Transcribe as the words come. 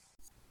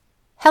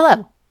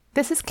Hello,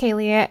 this is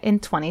Kalia in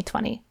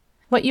 2020.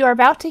 What you are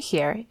about to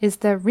hear is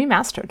the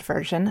remastered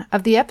version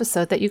of the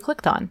episode that you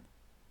clicked on.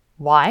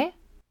 Why?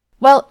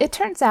 Well, it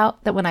turns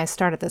out that when I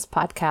started this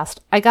podcast,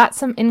 I got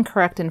some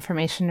incorrect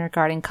information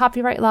regarding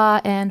copyright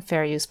law and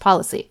fair use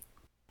policy.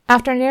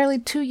 After nearly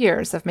 2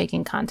 years of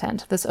making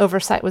content, this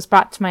oversight was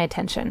brought to my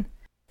attention.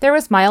 There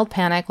was mild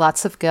panic,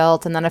 lots of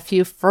guilt, and then a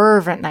few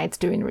fervent nights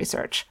doing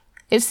research.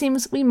 It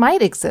seems we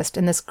might exist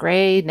in this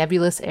gray,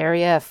 nebulous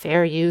area of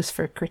fair use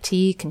for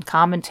critique and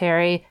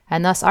commentary,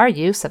 and thus our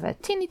use of a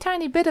teeny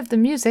tiny bit of the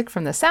music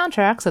from the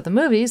soundtracks of the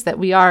movies that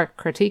we are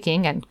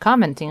critiquing and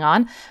commenting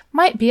on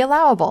might be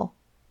allowable.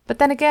 But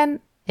then again,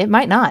 it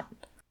might not.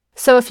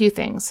 So a few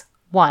things.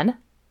 1,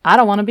 I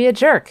don't want to be a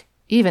jerk,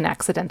 even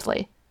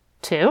accidentally.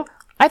 2,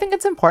 I think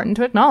it's important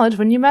to acknowledge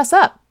when you mess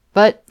up.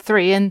 But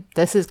 3, and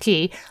this is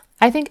key,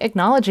 I think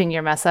acknowledging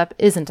your mess up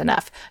isn't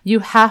enough. You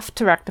have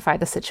to rectify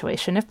the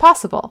situation if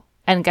possible.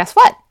 And guess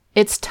what?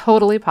 It's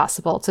totally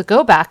possible to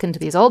go back into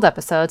these old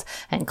episodes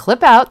and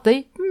clip out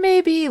the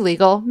maybe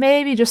illegal,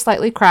 maybe just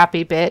slightly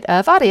crappy bit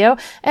of audio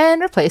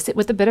and replace it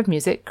with a bit of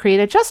music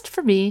created just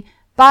for me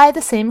by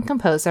the same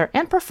composer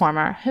and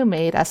performer who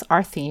made us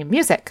our theme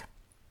music.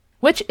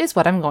 Which is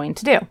what I'm going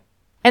to do.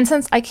 And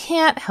since I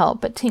can't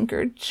help but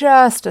tinker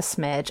just a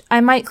smidge,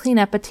 I might clean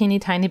up a teeny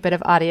tiny bit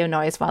of audio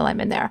noise while I'm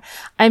in there.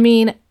 I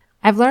mean,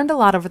 I've learned a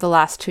lot over the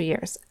last 2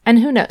 years, and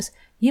who knows,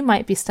 you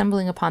might be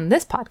stumbling upon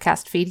this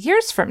podcast feed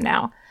years from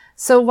now.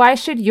 So why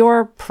should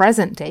your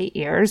present-day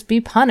ears be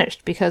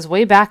punished because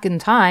way back in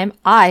time,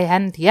 I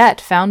hadn't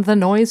yet found the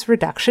noise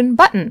reduction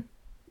button?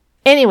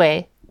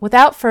 Anyway,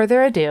 without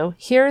further ado,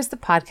 here is the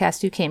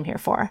podcast you came here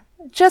for,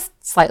 just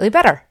slightly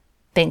better.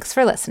 Thanks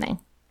for listening.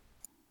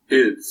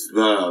 It's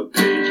the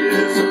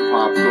Pages of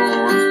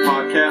Popcorn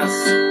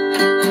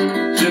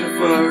podcast.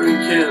 Jennifer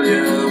and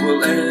Kalia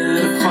will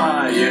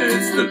edify.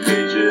 It's the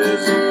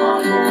Pages of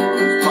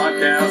Popcorn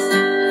podcast.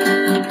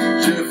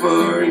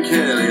 Jennifer and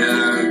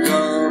Kalia are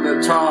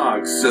gonna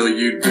talk, so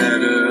you'd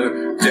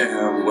better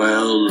damn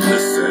well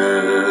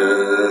listen.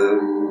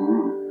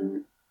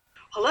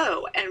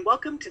 Hello, and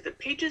welcome to the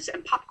Pages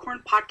and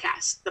Popcorn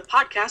podcast, the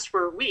podcast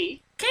where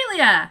we,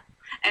 Kalia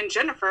and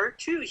Jennifer,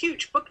 2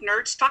 huge book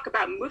nerds, talk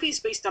about movies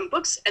based on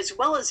books as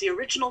well as the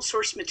original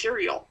source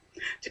material.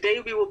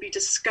 Today we will be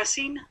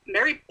discussing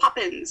Mary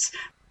Poppins,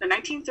 the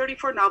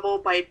 1934 novel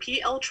by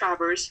P.L.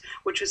 Travers,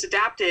 which was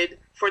adapted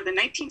for the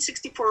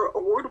 1964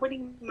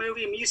 award-winning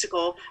movie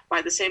musical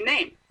by the same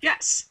name.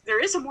 Yes,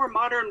 there is a more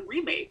modern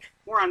remake.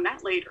 More on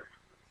that later.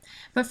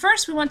 But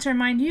first, we want to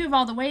remind you of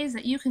all the ways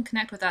that you can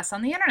connect with us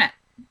on the internet.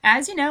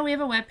 As you know, we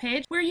have a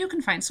webpage where you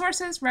can find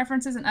sources,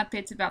 references, and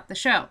updates about the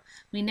show.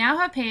 We now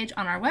have a page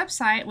on our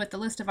website with the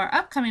list of our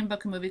upcoming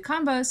book and movie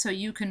combos so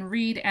you can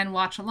read and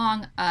watch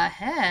along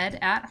ahead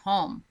at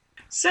home.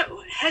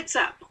 So, heads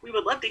up, we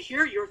would love to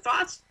hear your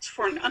thoughts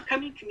for an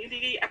upcoming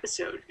community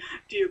episode.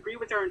 Do you agree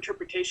with our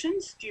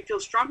interpretations? Do you feel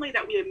strongly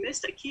that we have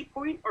missed a key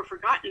point or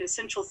forgotten an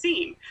essential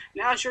theme?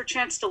 Now's your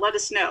chance to let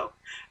us know.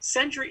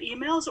 Send your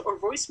emails or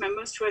voice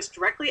memos to us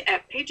directly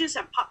at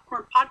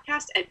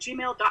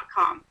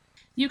pagesandpopcornpodcast@gmail.com.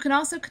 You can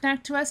also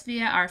connect to us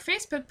via our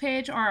Facebook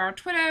page or our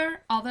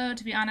Twitter, although,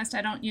 to be honest,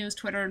 I don't use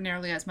Twitter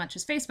nearly as much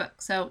as Facebook.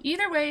 So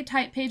either way,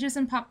 type Pages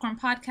and Popcorn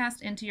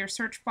Podcast into your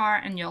search bar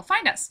and you'll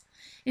find us.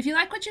 If you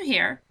like what you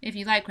hear, if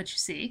you like what you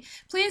see,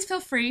 please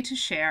feel free to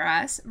share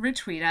us,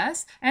 retweet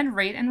us, and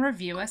rate and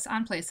review us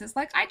on places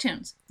like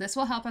iTunes. This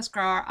will help us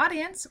grow our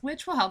audience,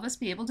 which will help us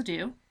be able to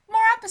do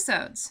more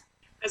episodes.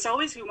 As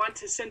always, we want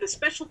to send a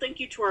special thank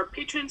you to our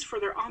patrons for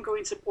their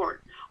ongoing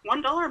support.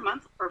 $1 a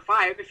month, or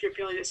 $5 if you're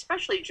feeling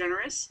especially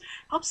generous,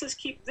 helps us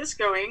keep this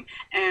going.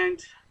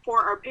 And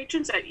for our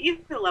patrons at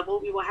either level,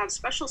 we will have a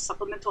special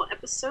supplemental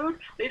episode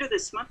later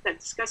this month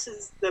that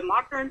discusses the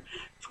modern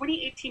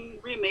 2018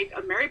 remake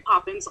of Mary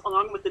Poppins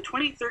along with the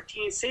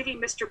 2013 Saving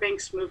Mr.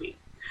 Banks movie.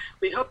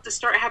 We hope to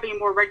start having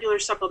more regular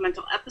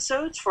supplemental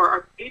episodes for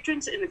our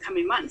patrons in the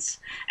coming months,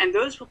 and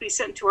those will be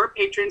sent to our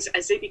patrons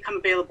as they become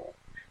available.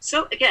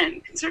 So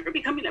again, consider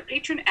becoming a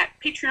patron at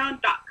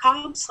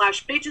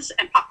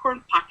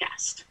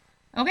patreon.com/pagesandpopcornpodcast.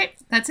 Okay,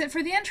 that's it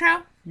for the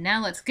intro. Now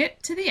let's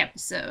get to the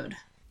episode.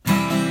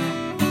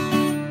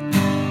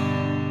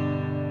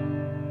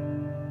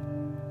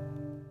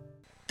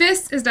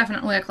 This is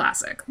definitely a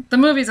classic. The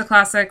movie's a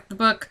classic. The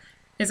book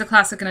is a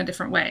classic in a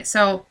different way.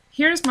 So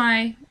here's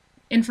my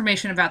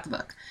information about the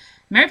book.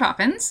 Mary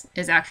Poppins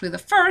is actually the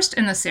first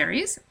in the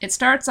series. It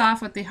starts off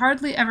with the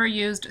hardly ever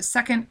used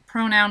second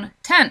pronoun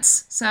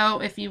tense. So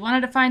if you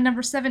wanted to find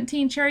number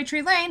 17 Cherry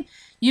Tree Lane,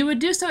 you would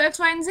do so X,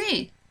 Y, and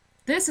Z.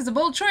 This is a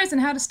bold choice in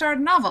how to start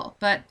a novel.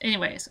 But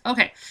anyways,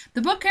 okay.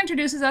 The book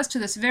introduces us to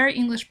this very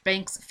English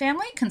Banks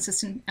family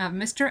consisting of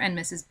Mr. and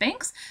Mrs.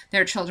 Banks,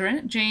 their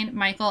children, Jane,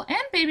 Michael,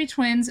 and baby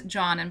twins,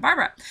 John and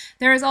Barbara.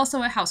 There is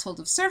also a household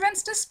of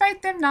servants,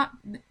 despite them not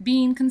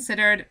being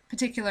considered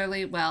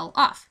particularly well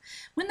off.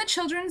 When the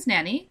children's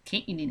nanny,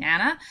 Katie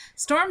Nana,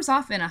 storms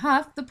off in a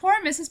huff, the poor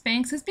Mrs.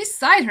 Banks is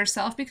beside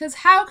herself because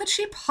how could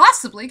she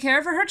possibly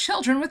care for her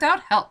children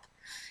without help?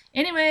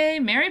 Anyway,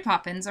 Mary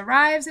Poppins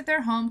arrives at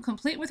their home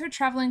complete with her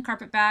traveling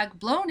carpet bag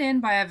blown in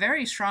by a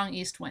very strong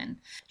east wind.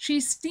 She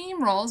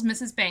steamrolls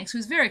Mrs. Banks,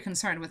 who's very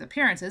concerned with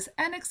appearances,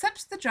 and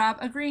accepts the job,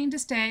 agreeing to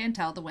stay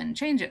until the wind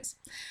changes.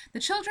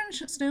 The children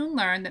soon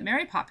learn that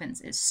Mary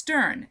Poppins is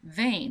stern,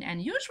 vain,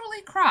 and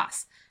usually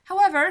cross.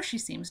 However, she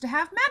seems to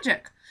have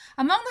magic.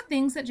 Among the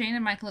things that Jane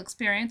and Michael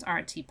experience are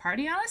a tea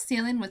party on a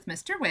ceiling with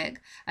Mr. Wig,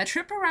 a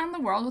trip around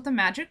the world with a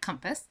magic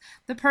compass,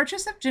 the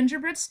purchase of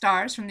gingerbread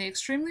stars from the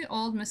extremely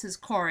old Mrs.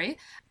 Corey,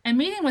 a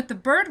meeting with the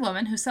bird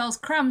woman who sells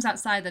crumbs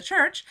outside the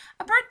church,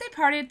 a birthday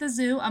party at the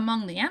zoo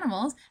among the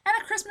animals, and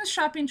a Christmas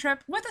shopping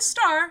trip with a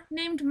star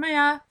named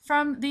Maya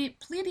from the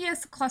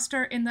Pleiades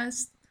cluster in the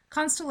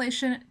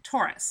constellation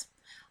Taurus.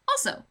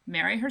 Also,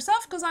 Mary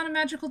herself goes on a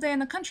magical day in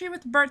the country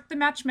with Bert the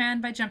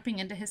Matchman by jumping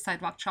into his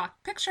sidewalk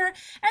chalk picture,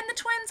 and the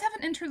twins have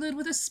an interlude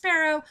with a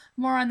sparrow.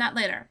 More on that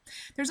later.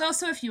 There's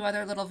also a few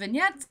other little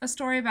vignettes, a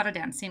story about a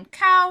dancing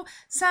cow,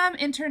 some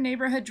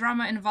inter-neighborhood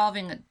drama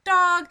involving a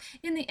dog.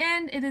 In the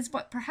end, it is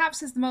what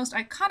perhaps is the most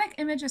iconic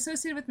image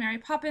associated with Mary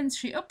Poppins.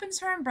 She opens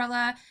her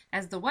umbrella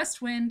as the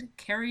west wind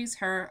carries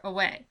her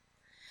away.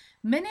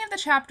 Many of the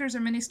chapters or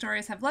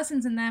mini-stories have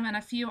lessons in them, and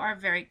a few are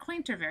very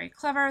quaint or very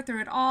clever. Through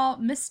it all,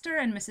 Mr.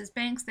 and Mrs.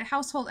 Banks, the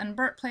household, and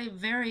Bert play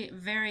very,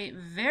 very,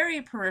 very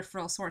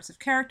peripheral sorts of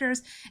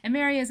characters, and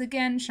Mary is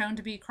again shown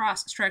to be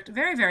cross, strict,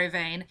 very, very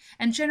vain,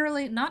 and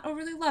generally not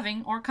overly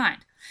loving or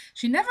kind.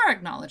 She never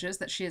acknowledges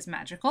that she is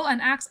magical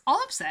and acts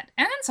all upset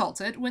and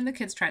insulted when the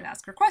kids try to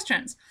ask her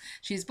questions.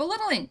 She's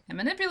belittling and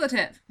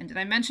manipulative. And did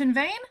I mention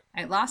vain?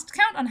 I lost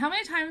count on how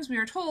many times we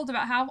are told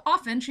about how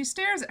often she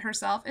stares at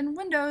herself in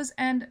windows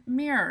and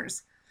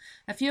mirrors.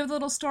 A few of the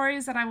little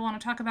stories that I want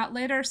to talk about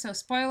later, so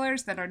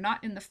spoilers that are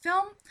not in the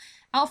film.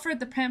 Alfred,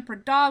 the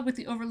pampered dog with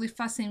the overly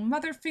fussing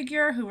mother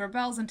figure who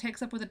rebels and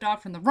takes up with a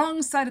dog from the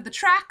wrong side of the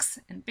tracks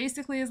and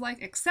basically is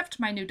like, accept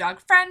my new dog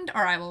friend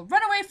or I will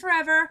run away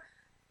forever.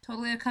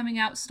 Totally a coming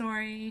out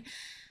story.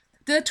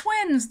 The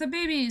twins, the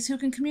babies who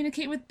can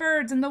communicate with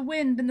birds and the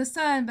wind and the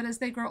sun, but as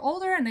they grow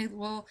older and they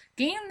will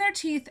gain their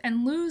teeth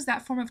and lose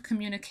that form of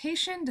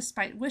communication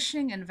despite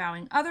wishing and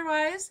vowing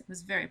otherwise. It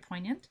was very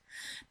poignant.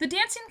 The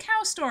dancing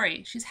cow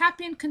story. She's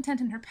happy and content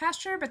in her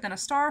pasture, but then a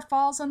star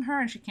falls on her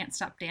and she can't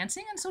stop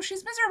dancing, and so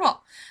she's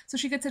miserable. So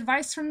she gets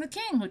advice from the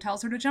king who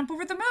tells her to jump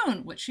over the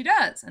moon, which she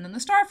does, and then the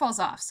star falls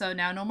off, so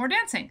now no more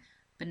dancing.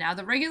 But now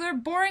the regular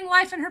boring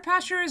life in her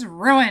pasture is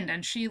ruined,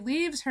 and she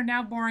leaves her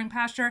now boring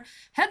pasture,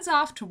 heads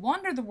off to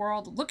wander the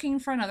world looking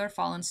for another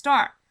fallen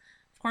star.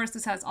 Of course,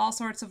 this has all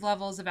sorts of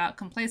levels about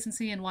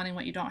complacency and wanting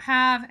what you don't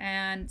have,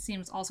 and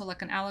seems also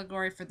like an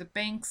allegory for the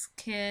Banks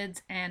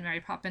kids and Mary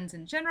Poppins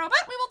in general,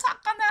 but we will talk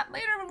on that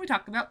later when we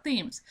talk about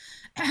themes.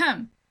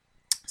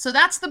 So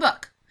that's the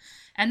book.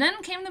 And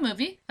then came the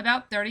movie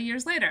about 30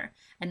 years later,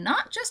 and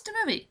not just a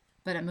movie,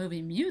 but a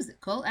movie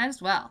musical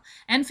as well.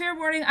 And fair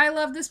warning, I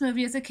loved this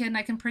movie as a kid, and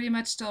I can pretty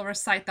much still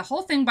recite the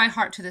whole thing by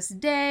heart to this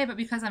day, but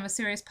because I'm a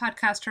serious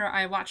podcaster,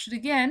 I watched it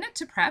again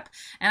to prep,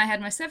 and I had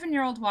my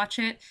 7-year-old watch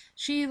it.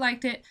 She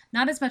liked it,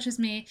 not as much as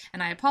me,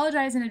 and I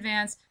apologize in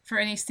advance for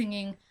any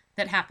singing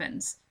that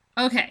happens.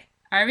 Okay,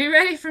 are we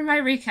ready for my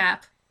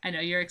recap? I know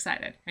you're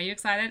excited. Are you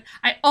excited?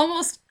 I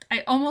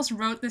almost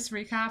wrote this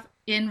recap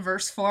in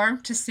verse form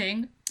to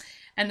sing,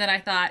 and then I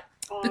thought,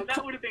 Oh,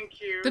 that would have been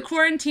cute. the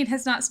quarantine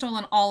has not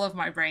stolen all of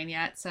my brain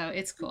yet, so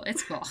it's cool.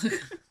 It's cool.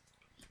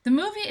 The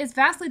movie is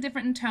vastly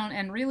different in tone,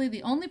 and really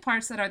the only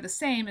parts that are the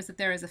same is that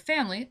there is a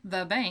family,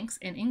 the Banks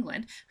in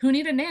England, who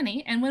need a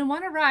nanny, and when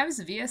one arrives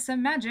via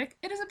some magic,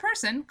 it is a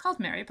person called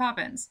Mary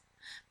Poppins.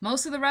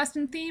 Most of the rest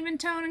in theme and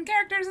tone and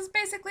characters is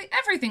basically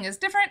everything is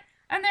different,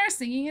 and they're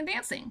singing and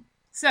dancing.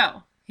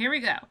 So, here we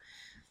go.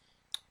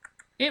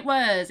 It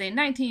was a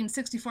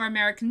 1964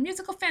 American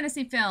musical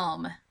fantasy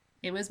film.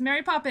 It was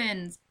Mary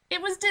Poppins.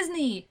 It was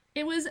Disney.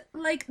 It was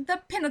like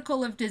the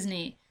pinnacle of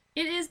Disney.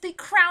 It is the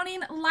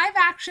crowning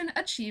live-action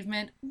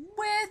achievement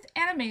with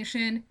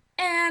animation,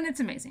 and it's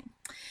amazing.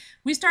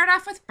 We start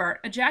off with Bert,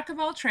 a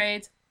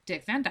jack-of-all-trades,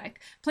 Dick Van Dyke,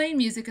 playing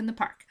music in the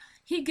park.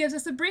 He gives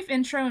us a brief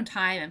intro in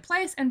time and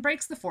place and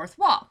breaks the fourth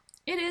wall.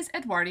 It is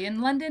Edwardian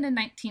London in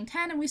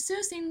 1910, and we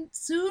soon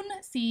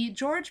see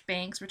George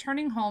Banks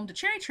returning home to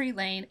Cherry Tree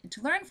Lane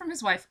to learn from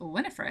his wife,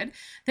 Winifred,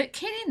 that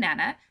Katie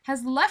Nana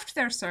has left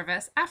their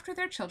service after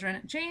their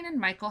children, Jane and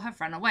Michael, have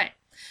run away.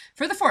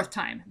 For the 4th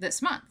time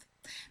this month.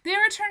 They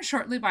are returned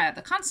shortly by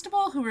the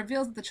constable, who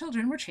reveals that the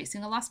children were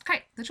chasing a lost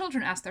kite. The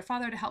children ask their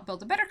father to help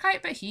build a better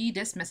kite, but he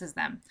dismisses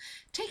them.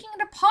 Taking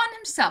it upon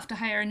himself to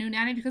hire a new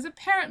nanny because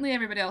apparently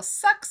everybody else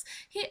sucks,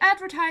 he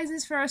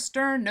advertises for a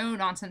stern,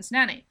 no-nonsense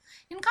nanny.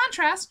 In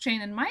contrast,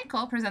 Jane and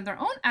Michael present their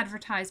own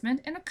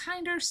advertisement in a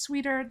kinder,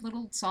 sweeter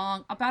little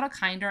song about a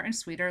kinder and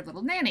sweeter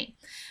little nanny.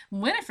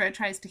 Winifred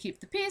tries to keep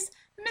the peace.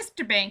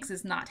 Mr. Banks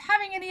is not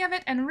having any of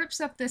it and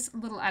rips up this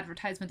little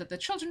advertisement that the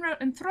children wrote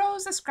and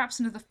throws the scraps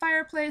into the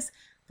fireplace.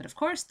 But of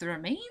course, the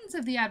remains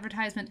of the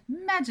advertisement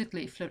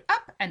magically float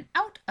up and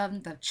out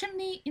of the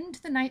chimney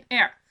into the night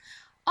air.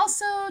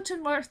 Also,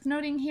 worth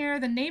noting here,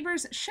 the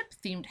neighbor's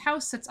ship-themed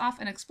house sets off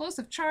an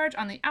explosive charge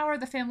on the hour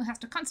the family has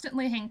to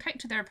constantly hang tight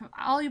to their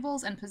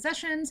valuables and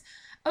possessions.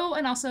 Oh,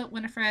 and also,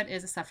 Winifred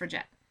is a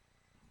suffragette.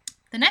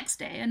 The next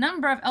day, a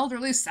number of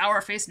elderly,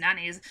 sour-faced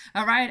nannies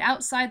arrive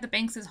outside the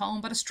Banks'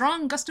 home, but a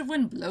strong gust of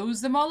wind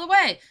blows them all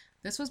away.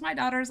 This was my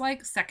daughter's,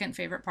 second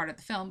favorite part of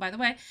the film, by the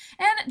way.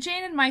 And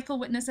Jane and Michael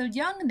witness a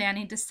young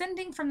nanny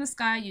descending from the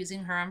sky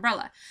using her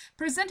umbrella.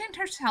 Presenting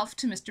herself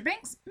to Mr.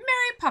 Banks, Mary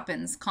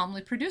Poppins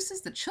calmly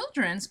produces the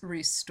children's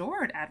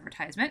restored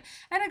advertisement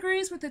and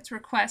agrees with its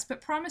request,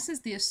 but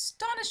promises the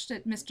astonished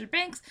Mr.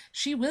 Banks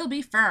she will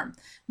be firm.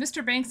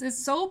 Mr. Banks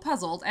is so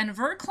puzzled and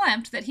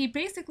verklempt that he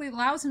basically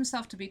allows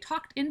himself to be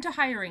talked into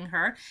hiring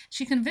her.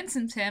 She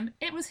convinces him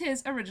it was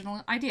his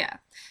original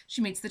idea.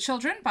 She meets the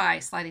children by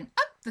sliding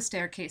up the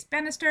staircase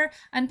banister,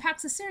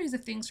 unpacks a series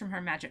of things from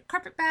her magic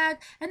carpet bag,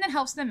 and then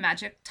helps them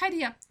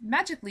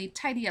magically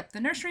tidy up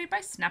the nursery by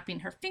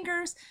snapping her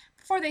fingers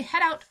before they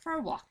head out for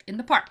a walk in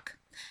the park.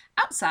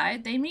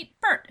 Outside, they meet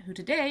Bert, who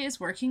today is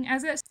working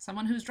as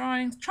someone who's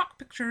drawing chalk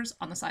pictures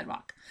on the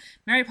sidewalk.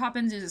 Mary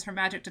Poppins uses her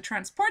magic to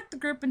transport the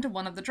group into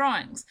one of the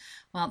drawings.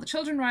 While the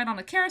children ride on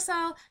a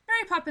carousel,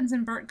 Mary Poppins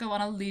and Bert go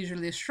on a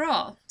leisurely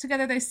stroll.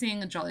 Together they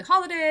sing A Jolly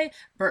Holiday,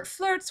 Bert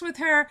flirts with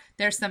her,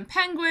 there's some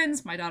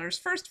penguins, my daughter's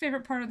first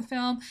favorite part of the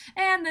film,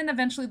 and then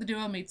eventually the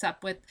duo meets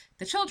up with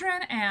the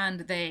children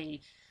and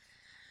they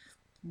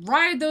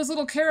ride those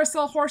little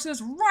carousel horses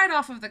right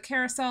off of the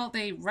carousel.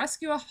 They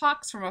rescue a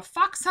fox from a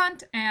fox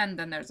hunt, and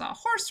then there's a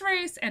horse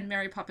race, and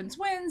Mary Poppins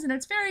wins, and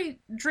it's very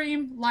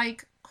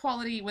dream-like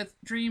quality with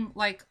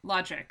dream-like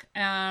logic.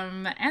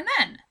 And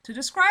then, to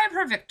describe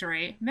her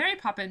victory, Mary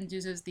Poppins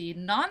uses the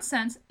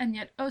nonsense and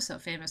yet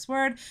oh-so-famous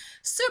word,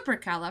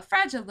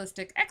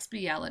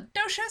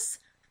 supercalifragilisticexpialidocious.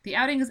 The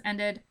outing is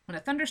ended when a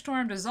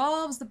thunderstorm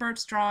dissolves the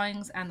Bert's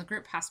drawings and the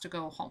group has to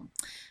go home.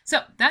 So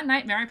that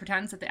night, Mary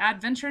pretends that the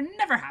adventure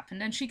never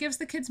happened and she gives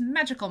the kids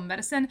magical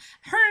medicine.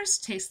 Hers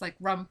tastes like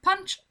rum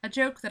punch, a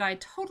joke that I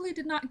totally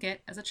did not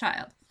get as a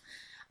child.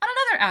 On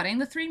another outing,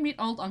 the three meet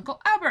old Uncle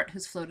Albert,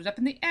 who's floated up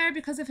in the air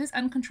because of his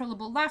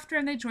uncontrollable laughter,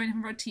 and they join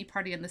him for a tea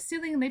party in the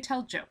ceiling and they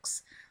tell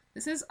jokes.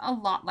 This is a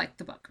lot like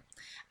the book.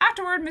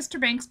 Afterward, Mr.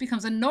 Banks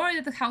becomes annoyed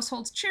at the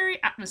household's cheery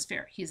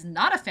atmosphere. He's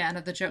not a fan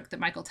of the joke that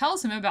Michael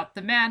tells him about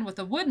the man with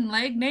a wooden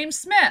leg named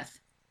Smith.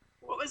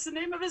 What was the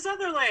name of his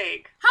other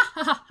leg? Ha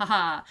ha ha ha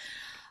ha.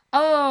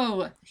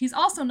 Oh, he's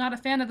also not a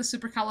fan of the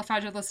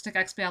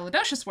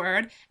supercalifragilisticexpialidocious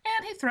word,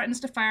 and he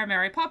threatens to fire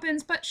Mary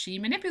Poppins, but she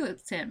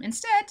manipulates him,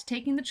 instead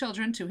taking the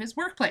children to his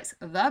workplace,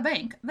 the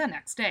bank, the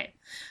next day.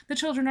 The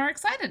children are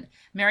excited.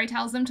 Mary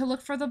tells them to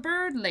look for the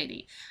bird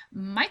lady.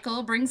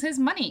 Michael brings his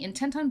money,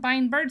 intent on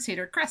buying birdseed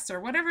or cress or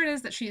whatever it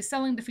is that she is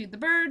selling to feed the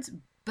birds.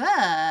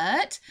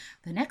 But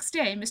the next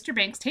day, Mr.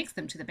 Banks takes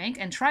them to the bank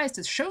and tries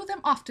to show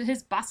them off to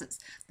his bosses.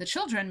 The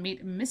children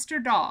meet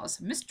Mr. Dawes.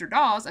 Mr.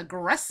 Dawes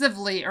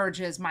aggressively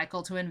urges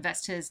Michael to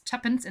invest his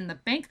tuppence in the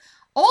bank,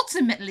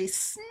 ultimately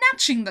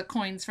snatching the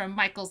coins from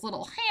Michael's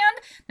little hand.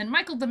 Then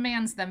Michael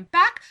demands them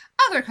back.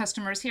 Other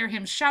customers hear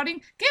him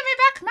shouting, "Give me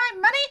back my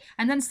money!"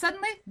 And then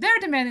suddenly they're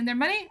demanding their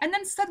money, and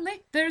then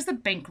suddenly there's a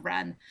bank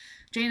run.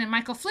 Jane and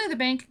Michael flee the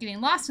bank,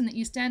 getting lost in the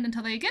East End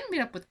until they again meet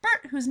up with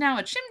Bert, who's now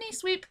a chimney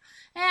sweep,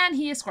 and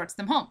he escorts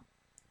them home.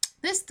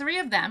 This three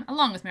of them,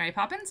 along with Mary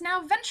Poppins, now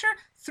venture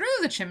through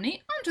the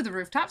chimney onto the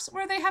rooftops,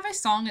 where they have a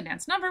song and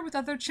dance number with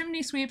other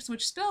chimney sweeps,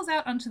 which spills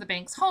out onto the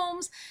Banks'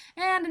 homes,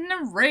 and an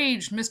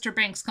enraged Mr.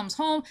 Banks comes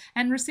home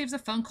and receives a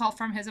phone call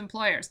from his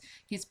employers.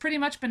 He's pretty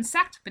much been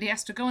sacked, but he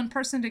has to go in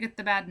person to get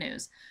the bad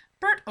news.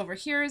 Bert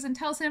overhears and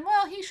tells him,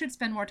 well, he should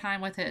spend more time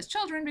with his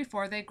children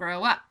before they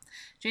grow up.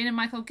 Jane and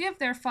Michael give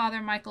their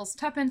father Michael's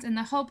tuppence in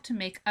the hope to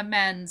make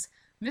amends.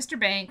 Mr.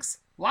 Banks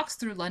walks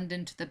through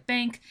London to the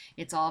bank.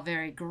 It's all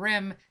very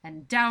grim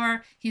and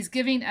dour. He's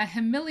giving a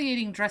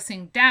humiliating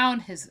dressing down.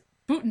 His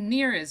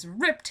boutonniere is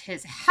ripped.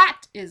 His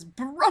hat is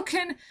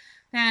broken.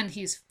 And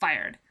he's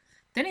fired.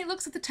 Then he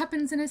looks at the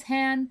tuppence in his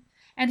hand,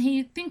 and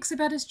he thinks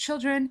about his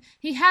children.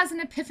 He has an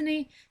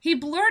epiphany. He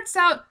blurts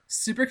out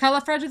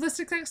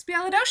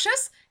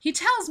supercalifragilisticexpialidocious. He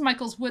tells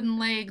Michael's wooden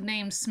leg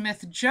named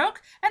Smith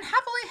joke and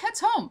happily heads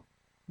home.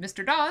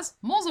 Mr. Dawes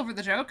mulls over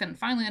the joke and,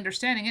 finally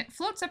understanding it,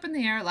 floats up in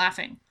the air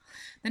laughing.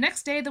 The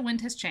next day, the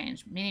wind has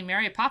changed, meaning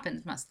Mary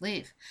Poppins must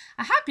leave.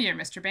 A happier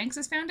Mr. Banks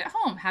is found at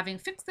home, having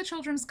fixed the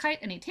children's kite,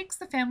 and he takes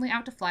the family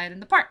out to fly it in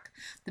the park.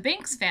 The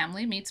Banks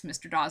family meets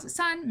Mr. Dawes'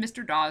 son,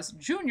 Mr. Dawes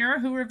Jr.,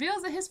 who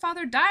reveals that his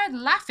father died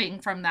laughing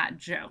from that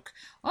joke.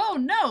 Oh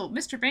no,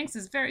 Mr. Banks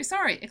is very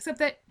sorry, except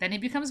that then he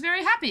becomes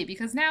very happy,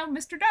 because now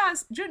Mr.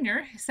 Dawes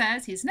Jr.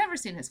 says he's never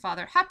seen his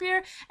father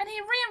happier, and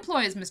he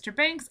re-employs Mr.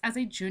 Banks as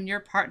a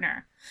junior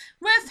partner.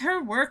 With her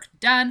work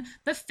done,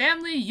 the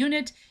family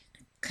unit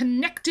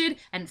connected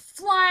and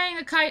flying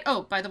a kite.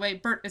 Oh, by the way,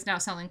 Bert is now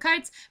selling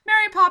kites.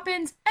 Mary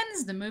Poppins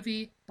ends the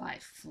movie by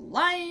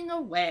flying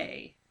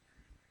away.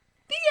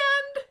 The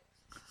end.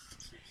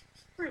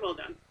 Very well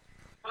done.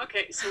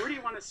 Okay, so where do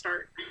you want to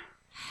start?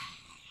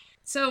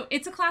 So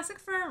it's a classic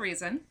for a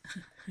reason.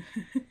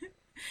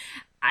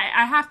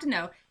 I have to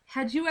know,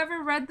 had you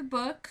ever read the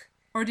book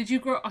Or did you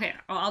grow... Okay,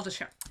 well, I'll just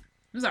share.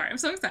 I'm sorry. I'm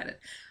so excited.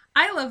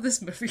 I love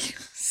this movie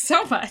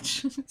so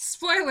much.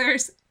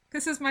 Spoilers.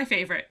 This is my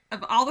favorite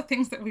of all the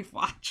things that we've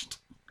watched.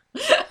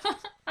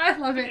 I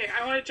love it. Okay,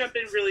 I want to jump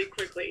in really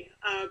quickly.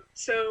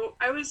 So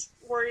I was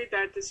worried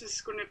that this is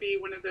going to be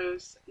one of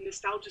those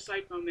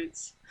nostalgia-side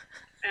moments.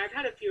 And I've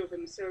had a few of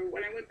them. So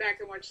when I went back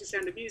and watched The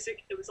Sound of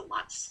Music, it was a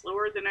lot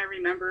slower than I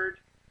remembered.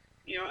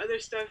 Other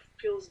stuff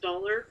feels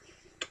duller.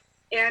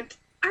 And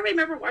I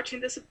remember watching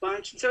this a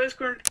bunch, and so I was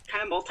going to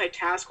kind of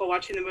multitask while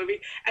watching the movie,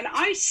 and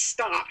I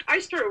stopped. I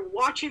started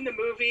watching the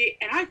movie,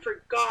 and I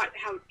forgot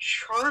how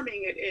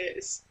charming it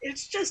is.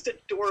 It's just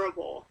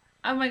adorable.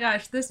 Oh my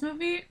gosh, this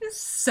movie is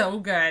so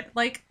good.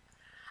 Like,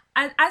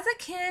 as a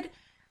kid,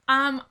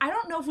 I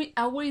don't know if we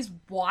always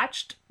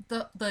watched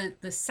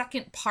the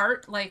second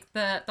part, like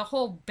the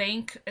whole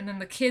bank, and then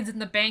the kids in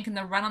the bank and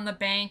the run on the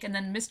bank, and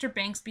then Mr.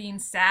 Banks being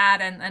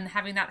sad and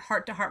having that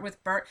heart-to-heart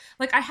with Bert.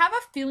 Like, I have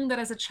a feeling that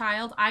as a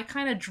child, I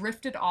kind of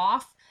drifted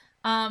off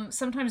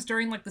sometimes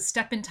during, like, the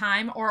step in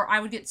time, or I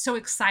would get so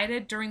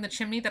excited during the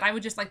chimney that I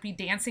would just, like, be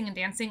dancing and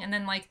dancing, and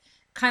then, like,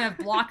 kind of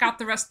block out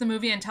the rest of the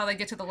movie until they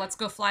get to the let's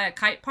go fly a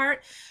kite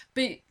part.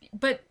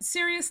 But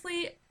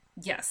seriously,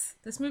 yes,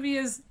 this movie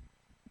is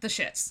the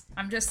shits.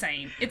 I'm just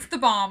saying. It's the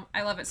bomb.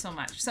 I love it so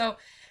much. So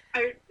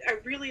I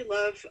really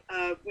love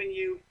when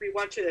you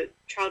rewatch a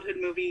childhood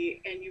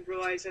movie and you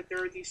realize that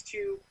there are these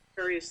two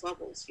various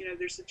levels.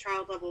 There's the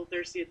child level,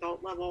 there's the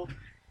adult level,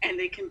 and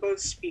they can both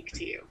speak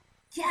to you.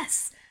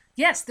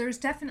 Yes, there's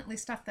definitely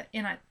stuff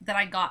that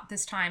I got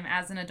this time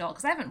as an adult,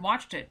 because I haven't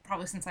watched it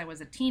probably since I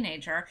was a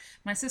teenager.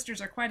 My sisters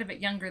are quite a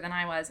bit younger than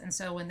I was, and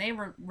so when they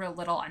were real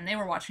little and they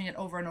were watching it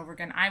over and over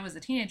again, I was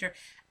a teenager,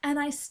 and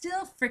I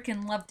still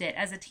freaking loved it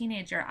as a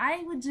teenager.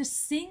 I would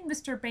just sing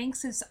Mr.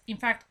 Banks's... In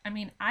fact,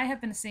 I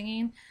have been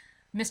singing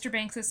Mr.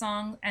 Banks's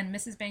songs and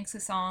Mrs.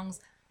 Banks's songs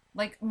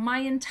like my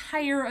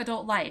entire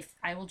adult life.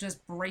 I will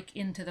just break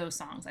into those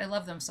songs. I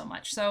love them so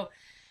much. So,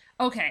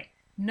 okay,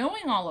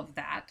 knowing all of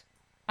that,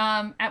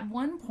 at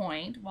one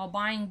point, while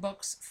buying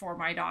books for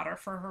my daughter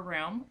for her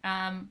room,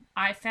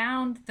 I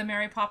found the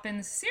Mary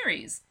Poppins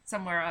series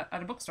somewhere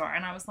at a bookstore.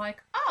 And I was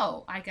like,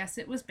 oh, I guess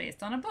it was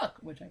based on a book,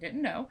 which I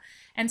didn't know.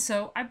 And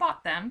so I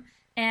bought them.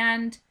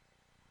 And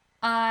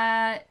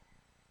I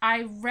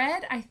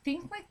read, I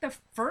think, like the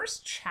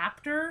first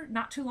chapter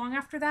not too long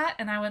after that.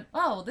 And I went,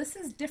 oh, this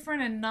is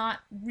different and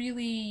not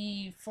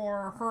really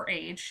for her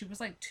age. She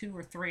was like 2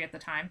 or 3 at the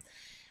time.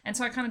 And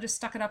so I kind of just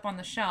stuck it up on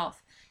the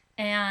shelf.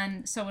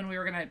 And so when we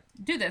were going to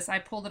do this, I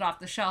pulled it off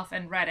the shelf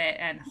and read it,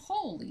 and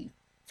holy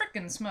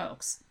frickin'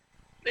 smokes.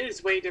 It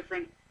is way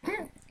different.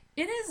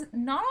 It is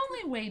not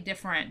only way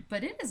different,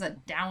 but it is a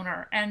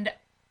downer. And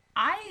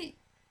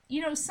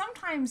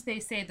sometimes they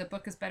say the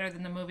book is better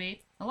than the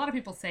movie. A lot of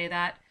people say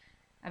that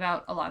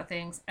about a lot of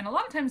things, and a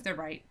lot of times they're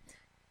right.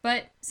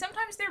 But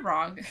sometimes they're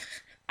wrong.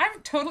 I'm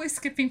totally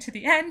skipping to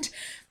the end,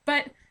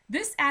 but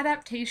this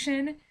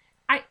adaptation...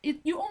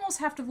 you almost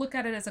have to look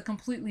at it as a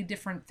completely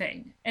different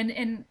thing.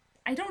 And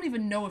I don't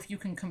even know if you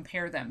can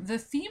compare them. The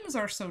themes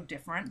are so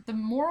different. The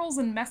morals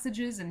and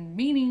messages and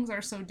meanings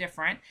are so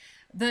different.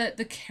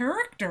 The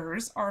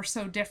characters are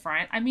so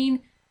different.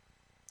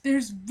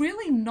 There's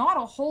really not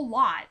a whole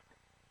lot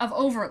of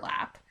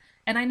overlap.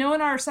 And I know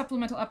in our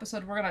supplemental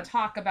episode, we're going to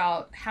talk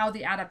about how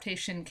the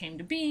adaptation came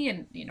to be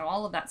and,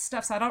 all of that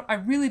stuff. So I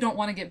really don't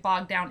want to get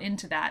bogged down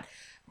into that.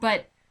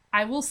 But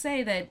I will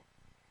say that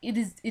it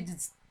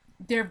is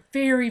they're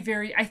very,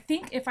 very... I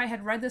think if I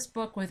had read this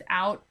book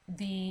without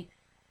the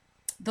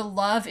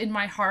love in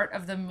my heart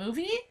of the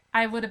movie,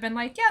 I would have been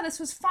like, yeah, this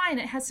was fine.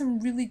 It had some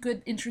really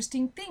good,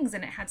 interesting things,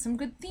 and it had some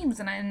good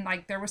themes, and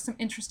there was some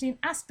interesting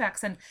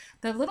aspects. And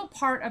the little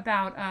part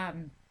about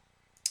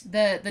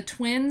the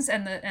twins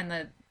and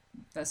the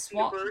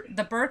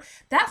bird,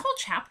 that whole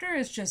chapter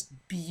is just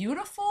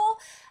beautiful.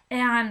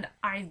 And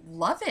I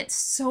love it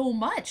so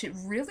much. It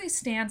really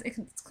stands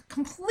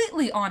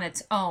completely on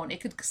its own.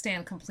 It could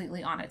stand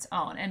completely on its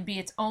own and be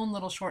its own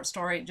little short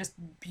story, just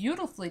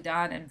beautifully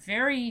done and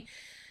very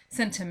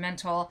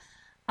sentimental.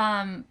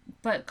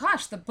 But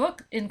gosh, the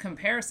book in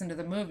comparison to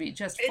the movie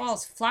just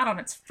falls flat on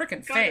its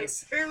freaking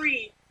face. It's got a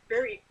very,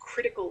 very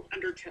critical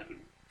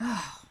undertone.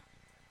 Oh,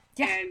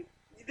 yeah. And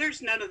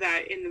there's none of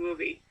that in the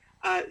movie.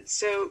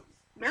 So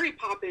Mary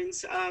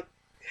Poppins...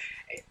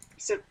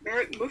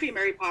 movie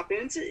Mary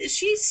Poppins,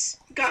 she's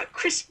got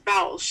crisp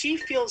vowels. She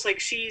feels like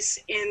she's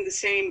in the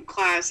same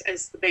class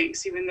as the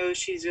Banks, even though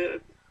she's a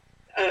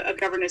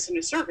governess and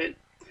a servant.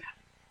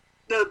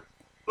 The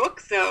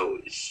book, though,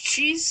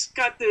 she's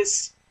got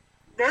this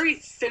very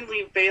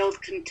thinly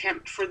veiled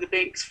contempt for the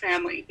Banks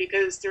family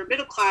because they're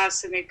middle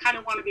class and they kind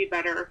of want to be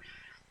better,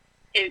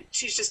 and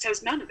she just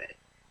has none of it.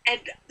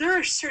 And there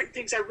are certain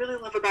things I really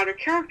love about her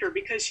character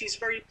because she's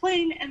very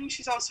plain and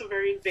she's also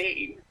very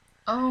vain.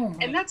 Oh,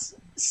 and that's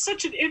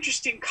such an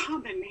interesting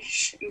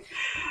combination.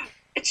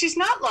 And she's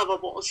not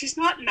lovable. She's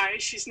not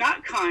nice. She's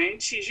not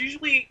kind. She's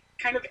usually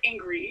kind of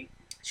angry.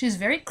 She's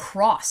very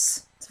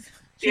cross.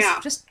 She's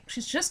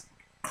just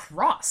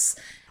cross.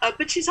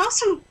 But she's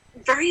also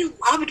very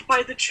loved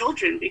by the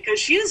children because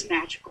she is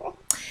magical.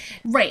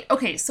 Right.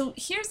 Okay. So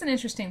here's an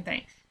interesting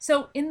thing.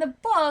 So in the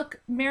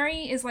book,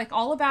 Mary is like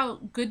all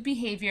about good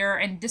behavior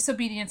and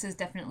disobedience is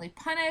definitely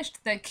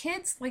punished. The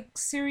kids like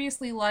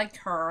seriously like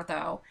her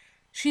though.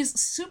 She's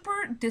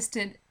super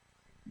distant,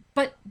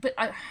 but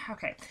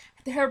okay.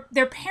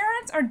 Their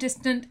parents are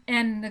distant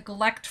and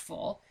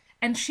neglectful,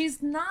 and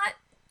she's not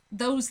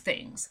those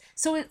things.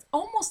 So it's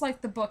almost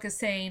like the book is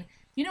saying,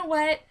 you know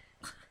what?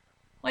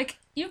 Like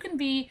you can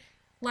be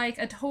like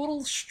a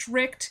total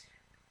strict,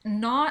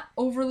 not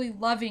overly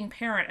loving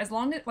parent as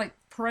long as like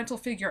parental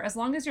figure, as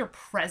long as you're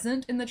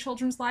present in the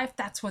children's life.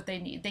 That's what they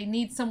need. They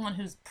need someone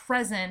who's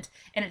present,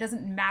 and it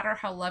doesn't matter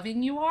how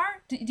loving you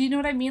are. Do you know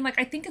what I mean? Like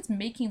I think it's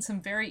making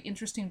some very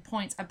interesting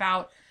points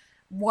about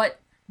what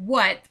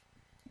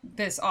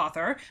this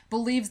author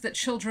believes that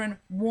children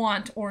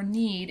want or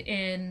need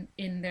in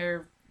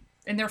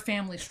their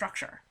family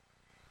structure.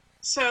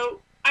 So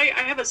I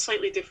have a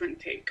slightly different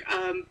take.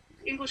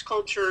 English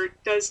culture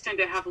does tend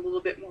to have a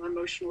little bit more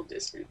emotional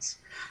distance.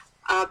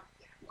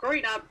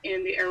 Growing up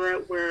in the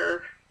era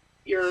where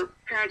your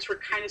parents were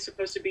kind of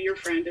supposed to be your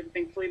friend, and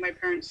thankfully my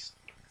parents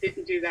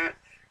didn't do that,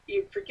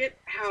 you forget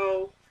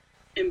how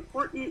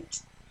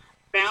important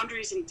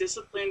boundaries and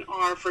discipline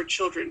are for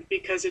children,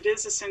 because it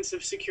is a sense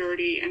of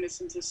security and a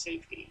sense of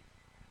safety.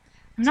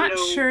 I'm not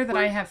sure that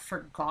I have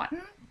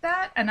forgotten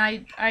that, and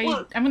I'm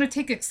going to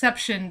take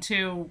exception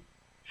to...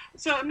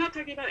 So I'm not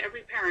talking about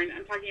every parent,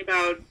 I'm talking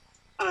about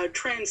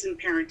trends in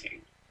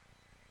parenting.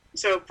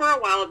 So for a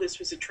while, this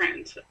was a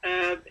trend,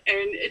 and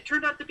it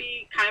turned out to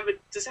be kind of a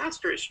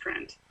disastrous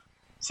trend.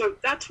 So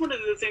that's one of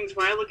the things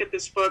when I look at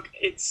this book,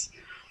 it's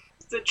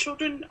the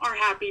children are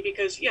happy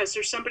because, yes,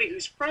 there's somebody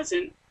who's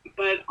present,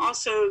 but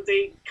also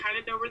they kind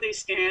of know where they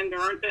stand.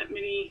 There aren't that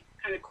many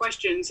kind of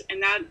questions,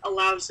 and that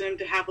allows them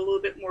to have a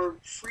little bit more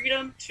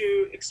freedom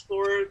to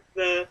explore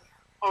the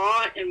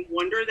awe and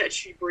wonder that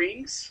she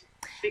brings,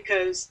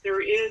 because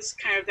there is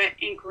kind of that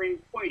anchoring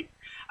point.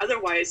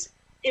 Otherwise,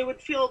 it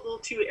would feel a little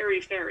too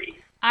airy-fairy.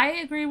 I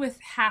agree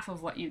with half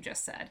of what you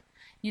just said.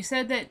 You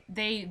said that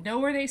they know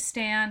where they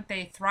stand,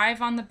 they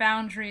thrive on the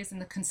boundaries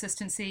and the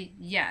consistency,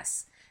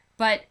 yes.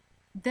 But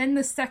then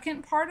the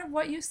second part of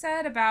what you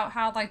said about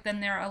how, like, then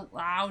they're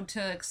allowed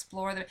to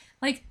explore the...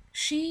 Like,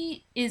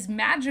 she is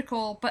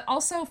magical, but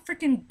also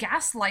freaking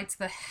gaslights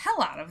the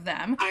hell out of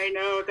them. I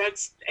know,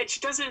 and she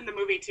does it in the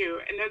movie, too.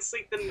 And that's,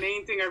 like, the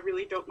main thing I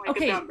really don't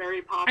like about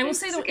Mary Poppins. I will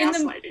say, though,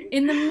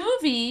 in the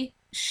movie,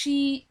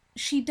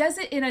 she does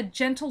it in a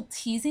gentle,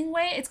 teasing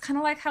way. It's kind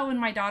of like how when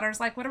my daughter's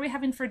like, what are we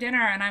having for dinner?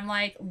 And I'm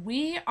like,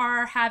 we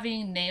are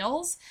having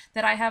nails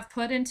that I have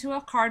put into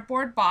a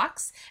cardboard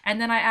box, and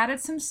then I added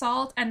some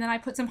salt, and then I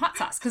put some hot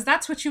sauce, because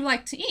that's what you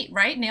like to eat,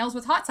 right? Nails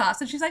with hot sauce.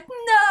 And she's like,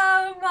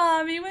 no,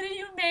 Mommy, what are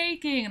you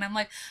making? And I'm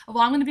like, well,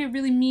 I'm going to be a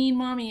really mean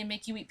mommy and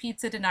make you eat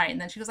pizza tonight. And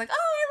then she was like, oh,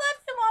 I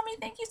love you, Mommy.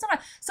 Thank you so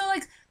much. So,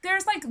 like,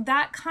 there's, like,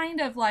 that kind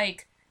of,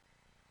 like,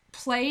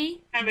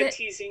 play kind of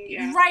teasing,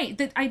 yeah, right,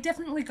 that I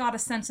definitely got a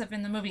sense of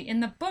in the movie. In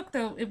the book,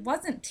 though, it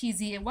wasn't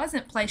teasy, it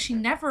wasn't play. She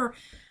never,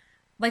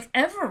 like,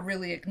 ever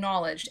really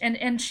acknowledged,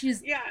 and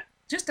she's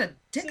just a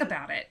dick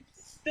about it.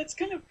 That's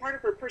kind of part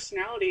of her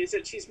personality, is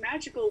that she's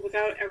magical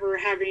without ever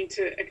having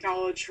to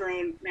acknowledge her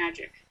own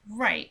magic.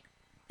 Right.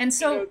 And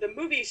so the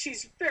movie,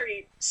 she's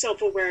very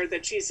self-aware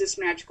that she's this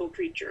magical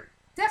creature.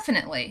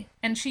 Definitely.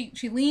 And she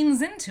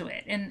leans into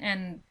it,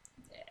 and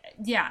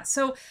yeah,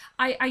 so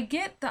I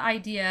get the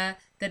idea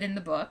that in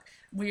the book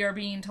we are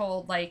being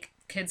told, like,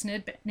 kids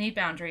need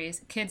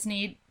boundaries, kids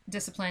need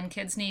discipline,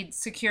 kids need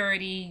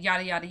security,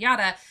 yada yada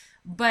yada.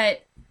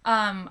 But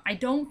I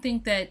don't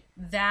think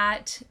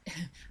that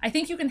I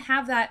think you can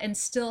have that and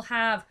still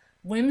have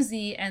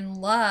whimsy and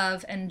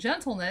love and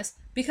gentleness,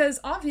 because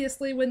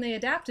obviously when they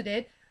adapted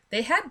it,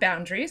 they had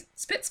boundaries.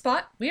 Spit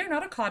spot, we are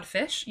not a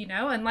codfish,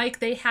 and like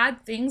they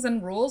had things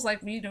and rules,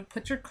 like,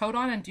 put your coat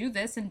on and do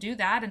this and do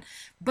that,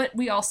 but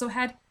we also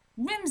had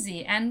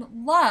whimsy and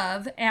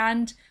love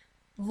and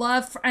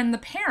the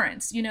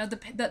parents.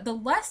 The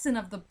lesson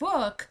of the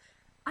book,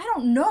 I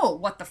don't know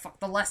what the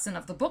fuck the lesson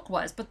of the book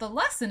was, but the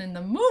lesson in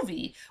the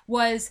movie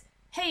was,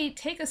 hey,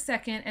 take a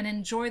second and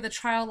enjoy the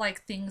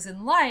childlike things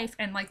in life,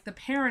 and like the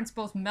parents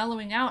both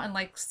mellowing out and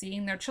like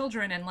seeing their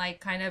children and like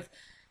kind of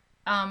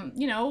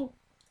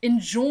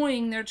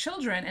enjoying their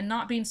children and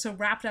not being so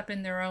wrapped up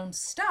in their own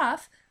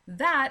stuff.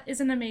 That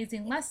is an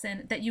amazing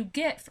lesson that you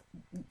get.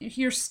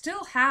 You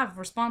still have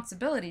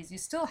responsibilities, you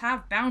still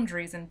have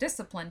boundaries and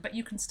discipline, but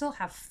you can still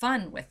have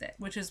fun with it,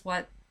 which is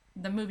what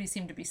the movie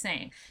seemed to be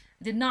saying.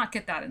 I did not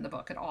get that in the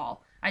book at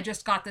all. I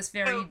just got this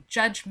very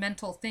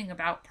judgmental thing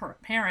about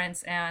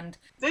parents, and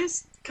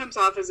this comes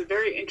off as a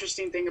very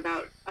interesting thing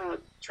about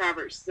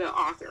Travers, the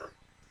author.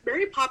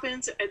 Mary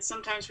Poppins, and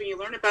sometimes when you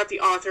learn about the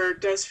author,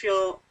 does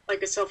feel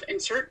like a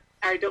self-insert.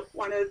 I don't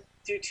want to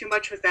do too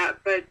much with that,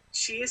 but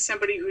she is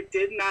somebody who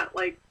did not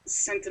like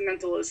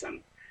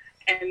sentimentalism.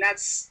 And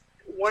that's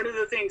one of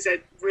the things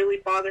that really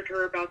bothered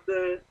her about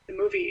the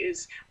movie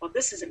is, well,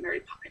 this isn't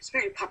Mary Poppins.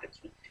 Mary Poppins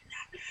wouldn't do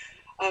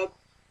that.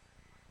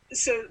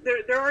 So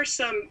there are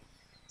some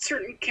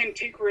certain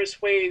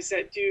cantankerous ways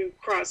that do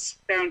cross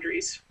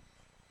boundaries.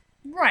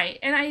 Right.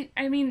 And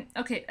I mean,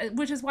 okay,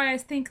 which is why I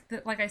think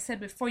that, like I said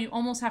before, you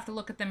almost have to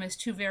look at them as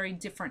two very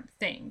different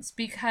things,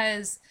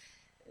 because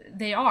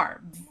they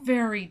are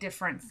very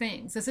different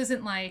things. This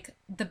isn't like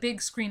the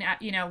big screen,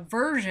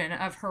 version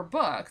of her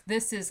book.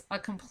 This is a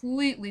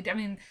completely, I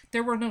mean,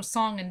 there were no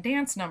song and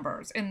dance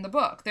numbers in the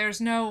book.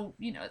 There's no,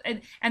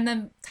 and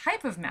the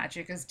type of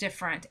magic is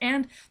different,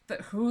 and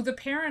who the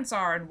parents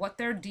are and what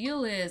their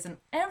deal is, and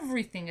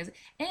everything is,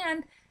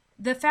 and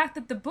the fact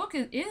that the book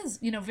is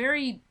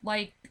very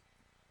like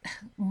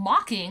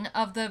mocking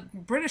of the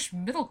British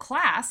middle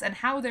class and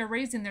how they're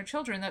raising their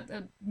children.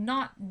 That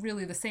not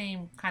really the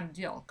same kind of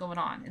deal going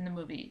on in the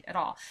movie at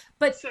all.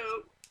 But so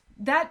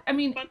that, I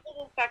mean, fun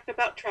little fact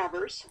about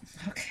Travers.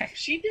 Okay.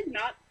 She did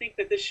not think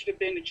that this should have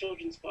been a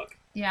children's book.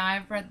 Yeah,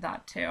 I've read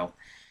that too.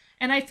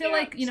 And I feel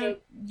like,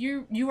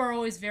 you are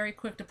always very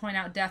quick to point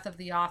out death of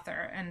the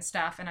author and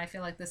stuff, and I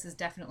feel like this is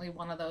definitely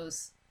one of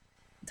those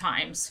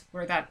times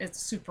where that is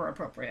super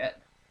appropriate.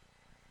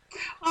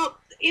 Well,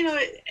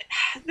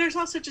 there's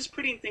also just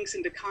putting things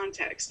into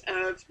context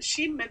of,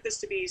 she meant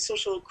this to be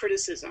social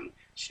criticism.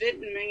 She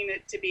didn't mean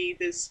it to be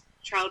this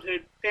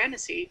childhood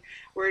fantasy,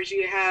 whereas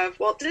you have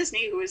Walt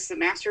Disney, who is the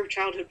master of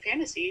childhood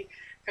fantasy,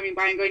 coming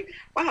by and going,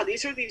 wow,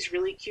 these are these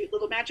really cute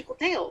little magical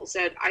tales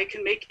that I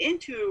can make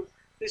into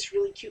this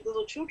really cute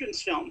little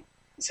children's film.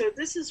 So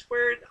this is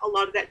where a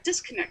lot of that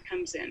disconnect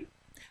comes in.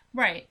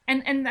 Right.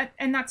 And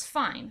that's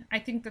fine. I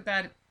think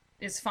that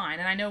is fine.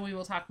 And I know we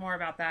will talk more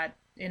about that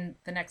in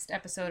the next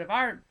episode of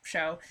our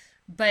show,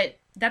 but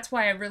that's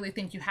why I really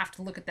think you have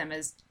to look at them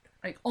as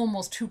like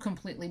almost two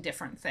completely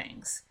different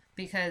things,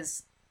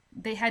 because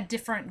they had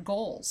different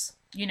goals.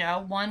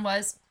 One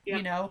was,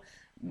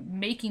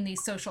 making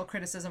these social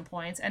criticism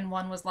points, and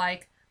one was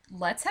like,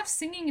 let's have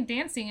singing and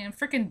dancing and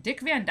frickin'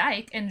 Dick Van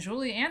Dyke and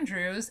Julie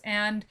Andrews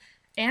and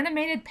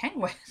animated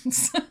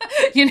penguins.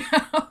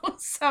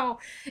 So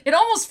it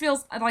almost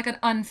feels like an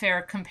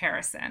unfair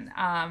comparison.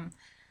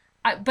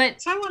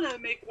 But so I want to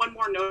make one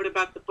more note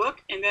about the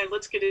book, and then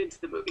let's get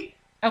into the movie.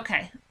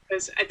 Okay.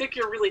 Because I think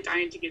you're really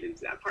dying to get into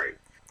that part.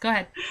 Go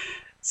ahead.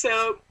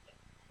 So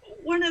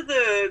one of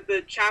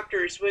the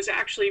chapters was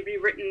actually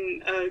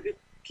rewritten a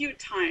few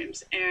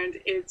times, and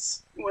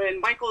it's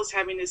when Michael is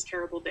having his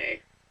terrible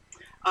day.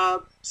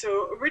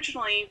 So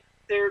originally,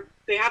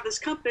 they have this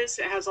compass.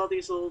 It has all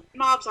these little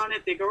knobs on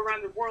it. They go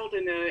around the world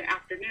in the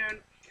afternoon.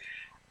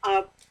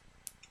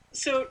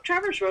 So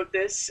Travers wrote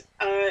this.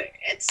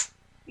 It's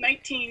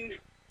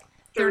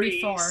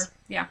 1934.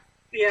 Yeah.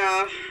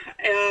 Yeah.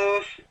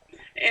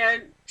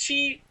 And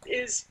she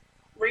is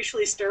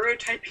racially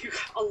stereotyping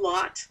a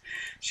lot.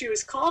 She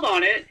was called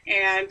on it,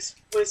 and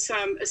with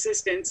some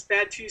assistance,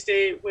 Bad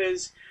Tuesday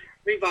was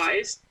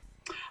revised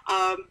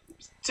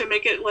to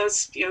make it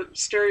less,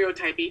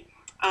 stereotypy.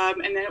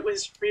 And then it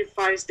was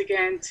revised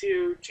again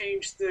to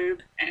change the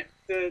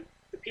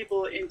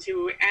people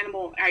into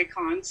animal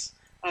icons,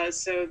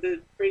 so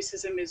the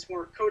racism is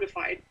more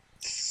codified.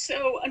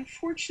 So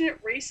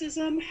unfortunate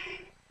racism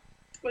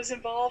was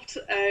involved,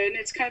 and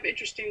it's kind of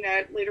interesting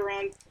that later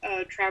on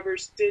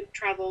Travers did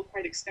travel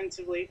quite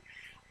extensively,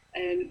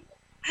 and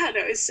I don't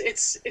know, it's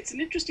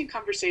an interesting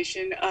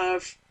conversation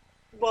of,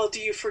 well,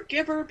 do you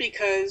forgive her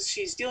because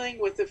she's dealing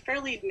with a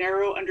fairly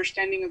narrow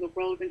understanding of the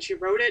world when she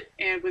wrote it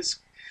and was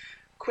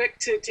quick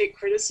to take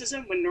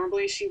criticism when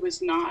normally she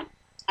was not?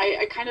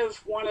 I kind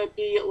of want to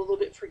be a little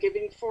bit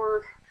forgiving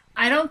for.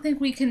 I don't think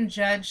we can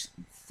judge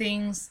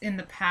things in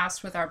the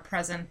past with our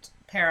present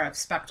pair of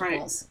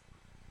spectacles. Right.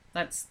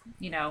 That's,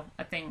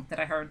 a thing that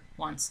I heard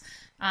once.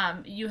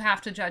 You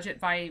have to judge it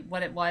by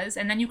what it was,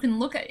 and then you can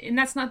look at, and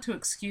that's not to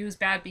excuse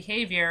bad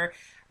behavior,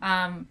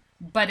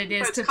 but it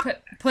is to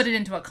put it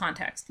into a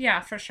context. Yeah,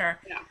 for sure.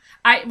 Yeah.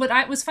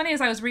 What was funny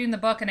is I was reading the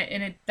book,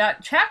 and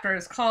that chapter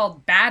is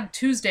called Bad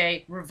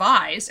Tuesday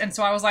Revised, and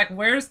so I was like,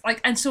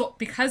 and so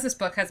because this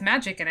book has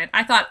magic in it,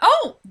 I thought,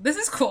 oh, this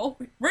is cool.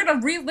 We're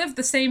gonna relive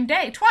the same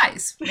day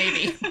twice,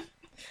 maybe.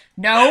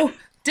 No,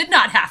 did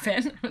not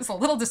happen. I was a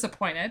little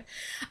disappointed.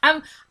 I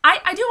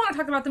do want to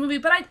talk about the movie,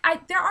 but I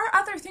there are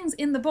other things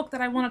in the book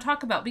that I want to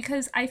talk about,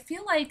 because I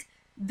feel like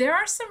there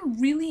are some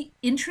really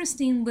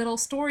interesting little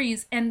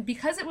stories, and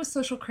because it was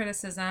social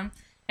criticism,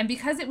 and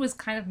because it was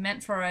kind of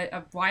meant for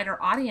a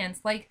wider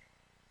audience, like,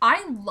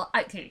 I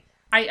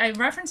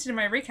referenced it in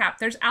my recap.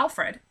 There's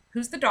Alfred,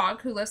 who's the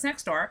dog who lives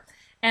next door,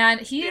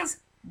 and he is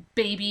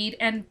babied,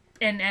 and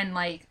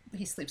like,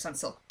 he sleeps on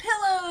silk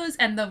pillows,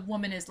 and the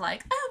woman is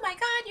like, oh my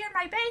god, you're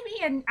my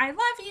baby, and I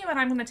love you, and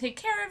I'm gonna take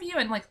care of you,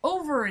 and like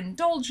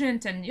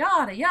overindulgent, and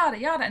yada yada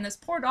yada, and this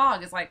poor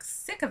dog is like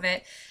sick of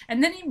it,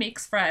 and then he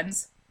makes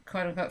friends,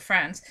 quote unquote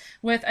friends,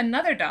 with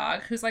another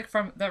dog who's like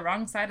from the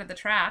wrong side of the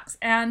tracks,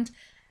 and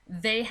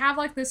they have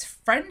like this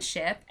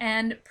friendship,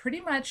 and pretty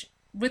much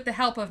with the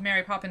help of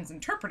Mary Poppins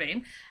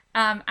interpreting,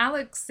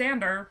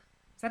 Alexander,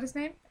 is that his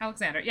name?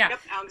 Alexander, yeah. Yep,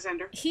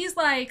 Alexander. He's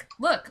like,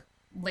 look,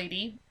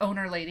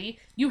 owner lady,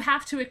 you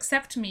have to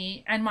accept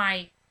me and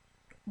my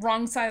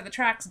wrong side of the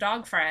tracks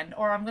dog friend,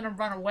 or I'm gonna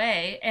run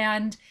away.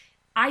 And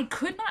I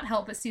could not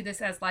help but see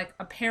this as like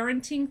a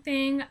parenting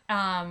thing,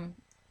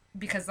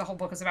 because the whole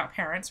book is about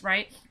parents,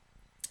 right?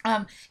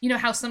 You know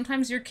how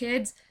sometimes your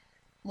kids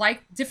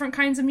like different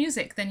kinds of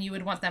music than you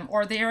would want them,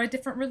 or they're a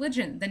different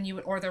religion than you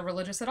would, or they're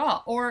religious at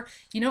all, or,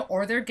 you know,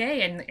 or they're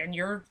gay and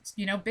you're,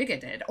 you know,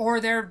 bigoted,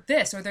 or they're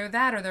this, or they're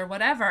that, or they're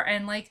whatever.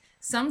 And like,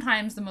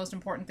 sometimes the most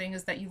important thing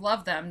is that you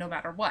love them no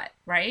matter what,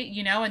 right?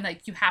 You know, and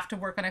like, you have to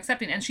work on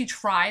accepting. And she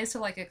tries to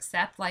like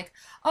accept, like,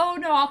 oh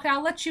no, okay,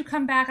 I'll let you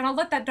come back and I'll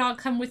let that dog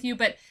come with you,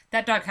 but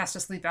that dog has to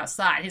sleep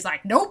outside. He's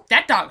like, nope,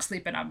 that dog's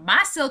sleeping on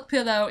my silk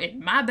pillow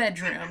in my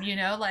bedroom, you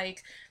know,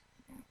 like,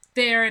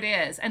 there it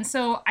is. And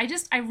so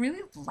I really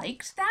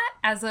liked that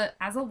as a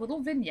little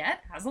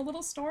vignette, as a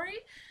little story.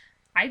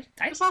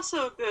 There's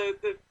also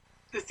the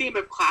theme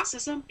of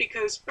classism,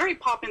 because Mary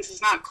Poppins is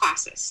not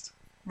classist.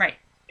 Right.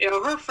 You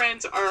know, her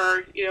friends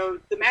are, you know,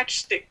 the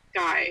matchstick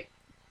guy.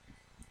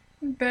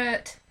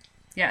 But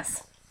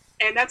yes.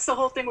 And that's the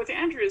whole thing with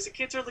Andrew, is the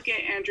kids are looking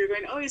at Andrew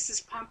going, oh, he's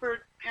this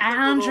pampered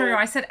Andrew. little...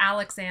 I said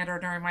Alexander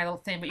during my little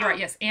thing, but you're right.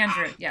 Yes,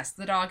 Andrew. Yes,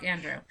 the dog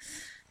Andrew.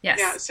 Yes.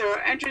 Yeah, so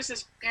Andrew's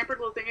this pampered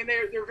little thing, and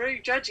they're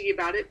very judgy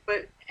about it,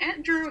 but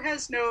Andrew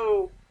has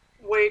no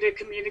way to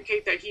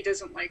communicate that he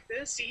doesn't like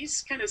this.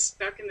 He's kind of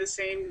stuck in the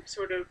same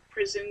sort of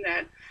prison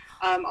that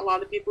a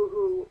lot of people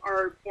who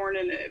are born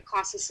in a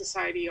classist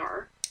society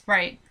are.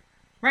 Right,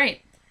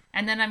 right.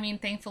 And then, I mean,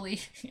 thankfully,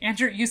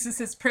 Andrew uses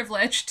his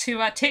privilege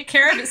to take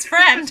care of his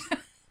friend.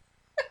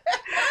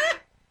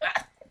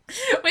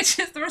 Which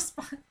is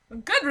the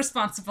good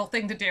responsible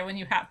thing to do when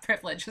you have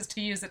privilege, is to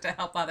use it to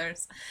help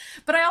others.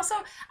 But I also,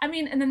 I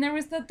mean, and then there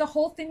was the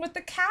whole thing with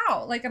the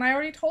cow, like, and I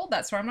already told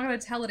that story, I'm not going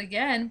to tell it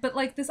again, but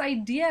like this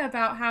idea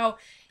about how,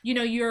 you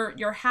know,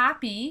 you're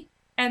happy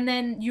and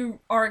then you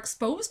are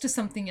exposed to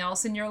something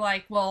else and you're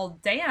like, well,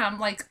 damn,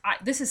 like,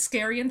 this is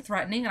scary and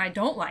threatening and I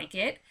don't like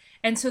it.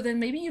 And so then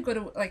maybe you go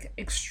to like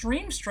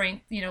extreme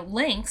strength, you know,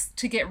 lengths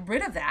to get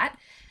rid of that.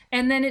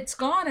 And then it's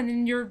gone, and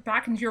then you're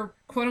back into your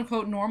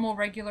quote-unquote normal,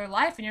 regular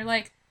life, and you're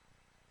like,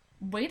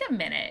 wait a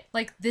minute,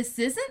 like, this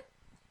isn't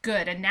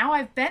good, and now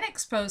I've been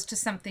exposed to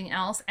something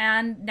else,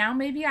 and now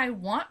maybe I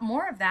want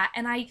more of that.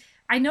 And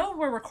I know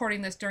we're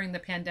recording this during the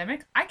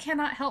pandemic. I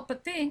cannot help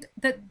but think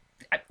that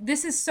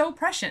this is so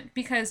prescient,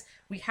 because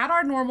we had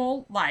our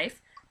normal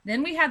life,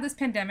 then we had this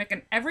pandemic,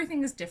 and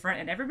everything is different,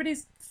 and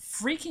everybody's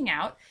freaking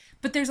out,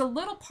 but there's a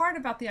little part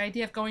about the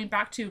idea of going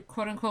back to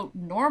quote-unquote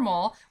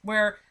normal,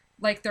 where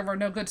like there were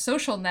no good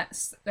social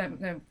nets,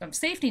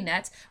 safety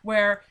nets,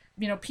 where,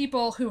 you know,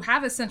 people who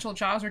have essential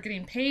jobs are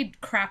getting paid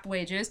crap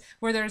wages,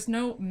 where there's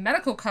no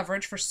medical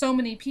coverage for so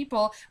many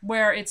people,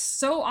 where it's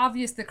so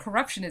obvious that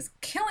corruption is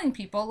killing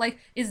people. Like,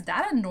 is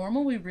that a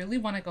normal we really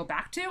want to go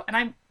back to?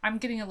 And I'm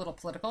getting a little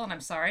political, and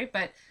I'm sorry,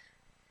 but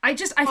I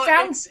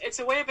found it's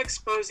a way of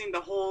exposing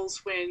the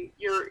holes when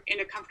you're in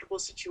a comfortable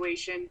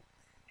situation,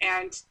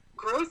 and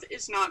growth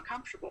is not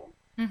comfortable.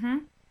 Mm-hmm.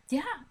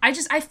 Yeah,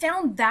 I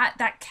found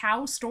that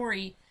cow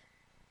story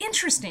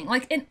interesting.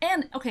 Like,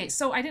 and okay,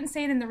 so I didn't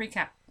say it in the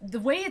recap. The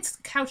way it's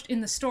couched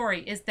in the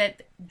story is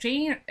that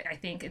Jane, I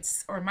think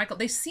or Michael,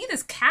 they see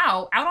this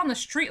cow out on the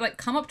street, like,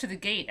 come up to the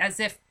gate as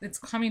if it's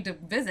coming to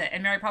visit.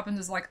 And Mary Poppins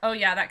is like, oh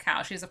yeah, that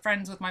cow. She's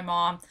friends with my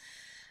mom,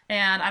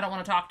 and I don't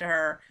want to talk to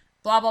her.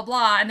 Blah, blah,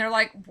 blah. And they're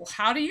like, well,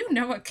 how do you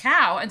know a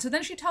cow? And so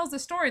then she tells the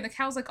story. The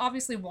cow's like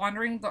obviously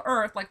wandering the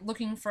earth, like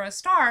looking for a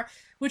star,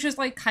 which is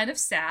like kind of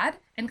sad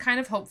and kind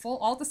of hopeful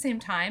all at the same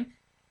time.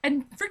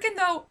 And freaking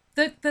though,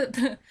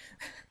 the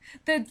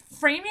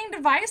framing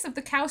device of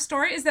the cow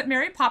story is that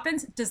Mary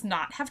Poppins does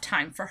not have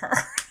time for her.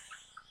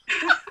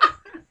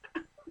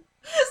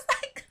 It's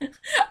like,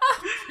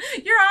 oh,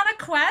 you're on a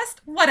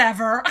quest?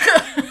 Whatever.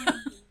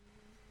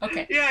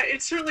 Okay. Yeah,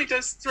 it certainly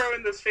does throw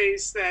in the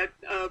face that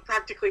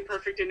practically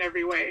perfect in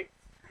every way.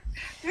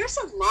 There's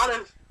a lot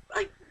of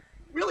like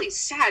really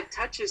sad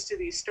touches to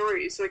these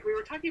stories. Like, we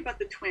were talking about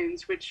the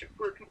twins, which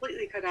were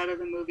completely cut out of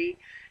the movie,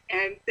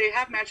 and they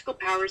have magical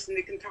powers and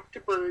they can talk to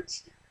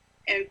birds.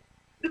 And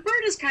the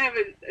bird is kind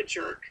of a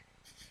jerk.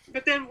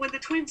 But then when the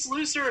twins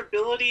lose their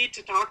ability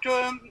to talk to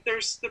him,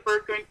 there's the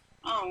bird going,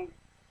 oh,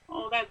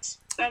 that's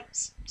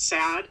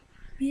sad.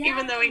 Yeah.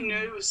 Even though he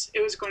knows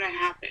it was going to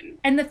happen.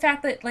 And the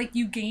fact that, like,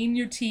 you gain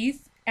your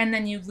teeth and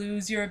then you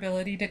lose your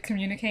ability to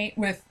communicate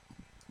with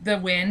the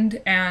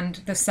wind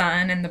and the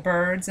sun and the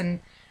birds,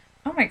 and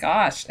oh my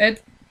gosh,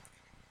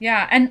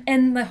 yeah.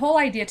 And the whole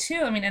idea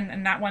too, I mean,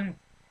 and that one,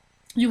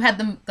 you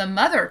had the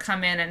mother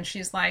come in and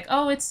she's like,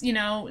 oh, it's, you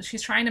know,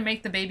 she's trying to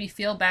make the baby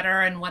feel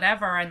better and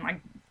whatever, and like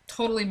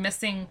totally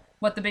missing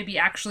what the baby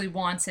actually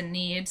wants and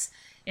needs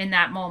in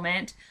that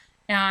moment.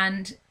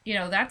 And, you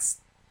know, that's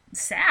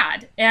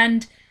sad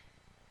and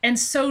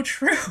so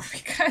true,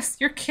 because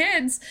your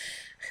kids,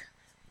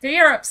 they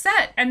are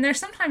upset, and there's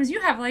sometimes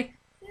you have like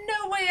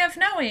no way of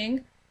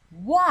knowing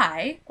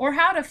why or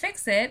how to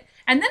fix it,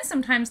 and then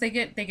sometimes they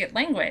get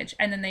language,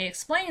 and then they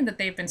explain that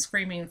they've been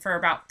screaming for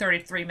about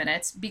 33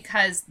 minutes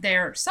because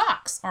their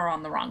socks are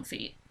on the wrong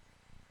feet,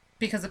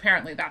 because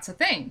apparently that's a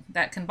thing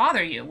that can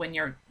bother you when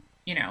you're,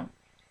 you know,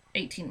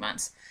 18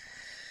 months.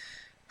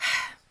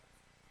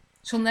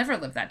 She'll never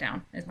live that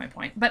down, is my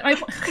point. But my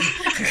point...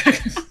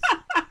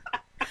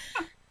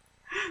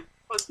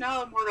 Well, it's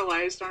now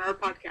immortalized on our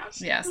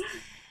podcast. Yes.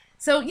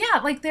 So, yeah,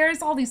 like,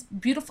 there's all these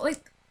beautiful...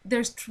 Like,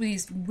 there's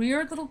these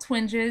weird little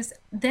twinges.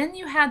 Then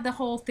you had the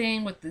whole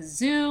thing with the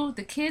zoo.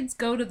 The kids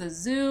go to the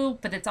zoo,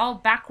 but it's all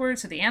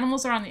backwards, so the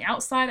animals are on the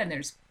outside, and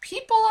there's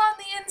people on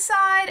the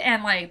inside,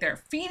 and, like, they're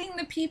feeding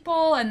the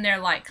people, and they're,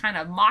 like, kind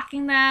of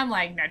mocking them,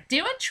 like, now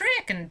do a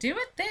trick, and do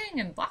a thing,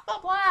 and blah,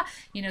 blah, blah,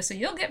 you know, so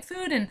you'll get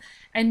food,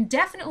 and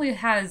definitely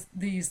has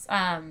these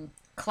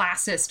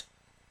classist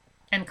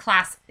and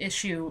class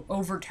issue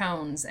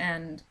overtones,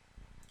 and,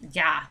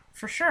 yeah,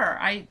 for sure,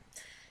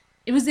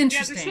 it was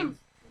interesting. Yeah, there's some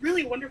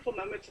really wonderful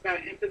moments about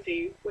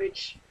empathy,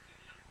 which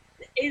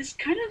is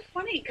kind of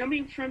funny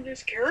coming from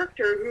this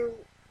character who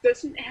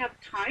doesn't have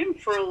time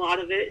for a lot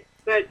of it,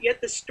 but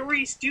yet the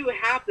stories do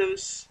have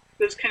those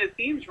kind of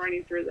themes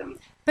running through them.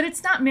 But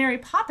it's not Mary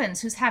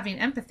Poppins who's having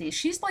empathy.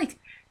 She's like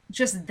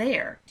just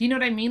there. Do you know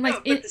what I mean?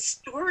 Like, no, but the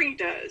story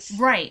does.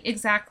 Right,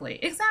 exactly.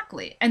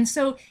 And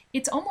so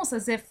it's almost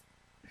as if,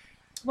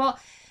 well,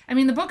 I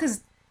mean, the book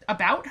is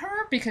about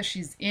her because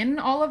she's in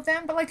all of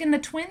them, but like in the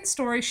twin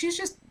story, she's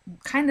just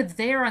kind of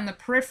there on the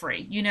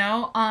periphery, you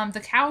know?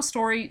 The cow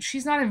story,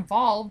 she's not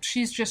involved.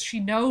 She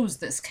knows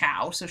this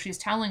cow, so she's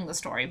telling the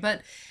story,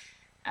 but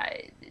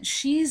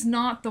she's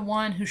not the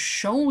one who's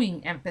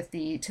showing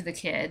empathy to the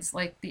kids.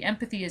 Like, the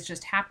empathy is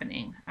just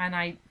happening,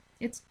 and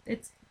it's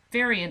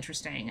very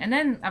interesting. And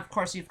then, of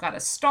course, you've got a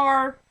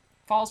star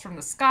falls from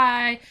the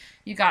sky.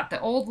 You got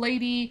the old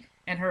lady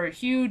and her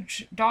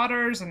huge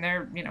daughters, and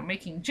they're, you know,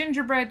 making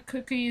gingerbread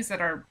cookies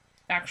that are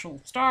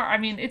actual star. I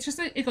mean, it's just,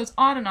 it goes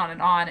on and on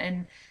and on,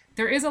 and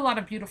there is a lot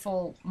of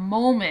beautiful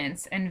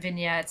moments and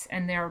vignettes,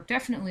 and there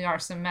definitely are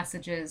some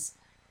messages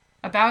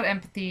about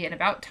empathy and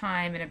about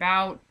time and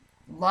about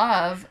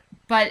love,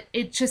 but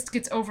it just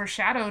gets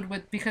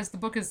overshadowed because the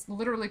book is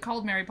literally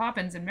called Mary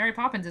Poppins, and Mary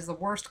Poppins is the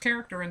worst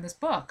character in this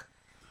book.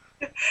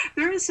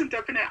 There is some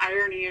definite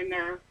irony in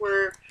there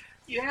where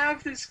you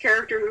have this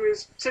character who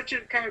is such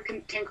a kind of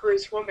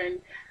cantankerous woman,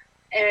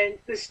 and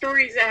the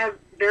stories have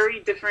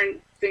very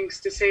different things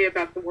to say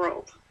about the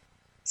world.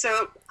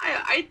 So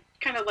I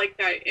kind of like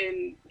that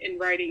in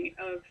writing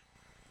of,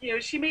 you know,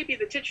 she may be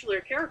the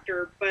titular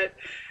character, but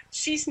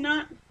she's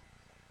not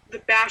the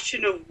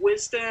bastion of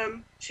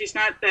wisdom. She's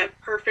not that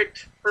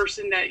perfect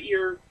person that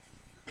you're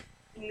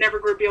never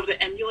going to be able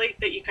to emulate,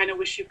 that you kind of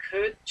wish you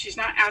could. She's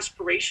not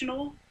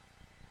aspirational,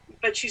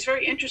 but she's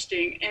very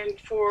interesting. And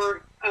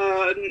for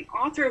an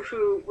author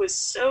who was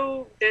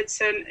so dead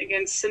set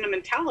against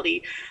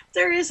sentimentality,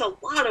 there is a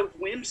lot of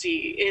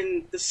whimsy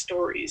in the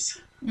stories.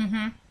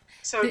 Mm-hmm.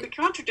 So the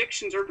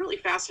contradictions are really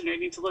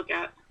fascinating to look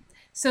at.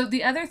 So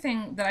the other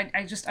thing that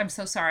I'm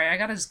so sorry, I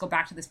gotta just go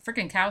back to this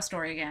freaking cow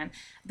story again.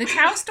 The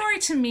cow story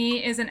to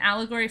me is an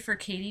allegory for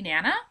Katie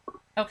Nana,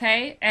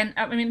 okay? And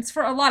I mean, it's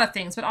for a lot of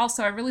things, but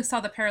also I really saw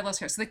the parallels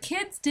here. So the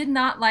kids did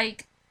not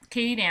like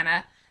Katie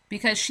Nana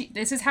because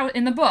this is how,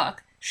 in the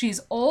book,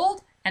 she's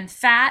old and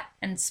fat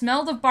and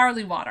smelled of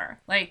barley water.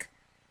 Like,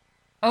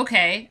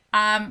 okay,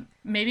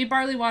 maybe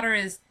barley water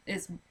is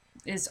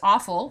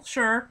awful,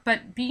 sure,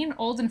 but being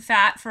old and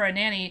fat for a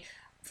nanny,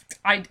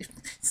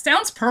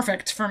 sounds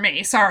perfect for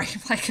me. Sorry.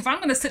 Like, if I'm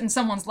going to sit in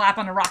someone's lap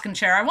on a rocking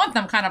chair, I want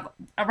them kind of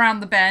around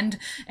the bend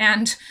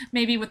and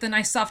maybe with a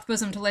nice soft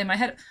bosom to lay my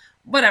head.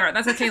 Whatever.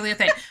 That's a Kalia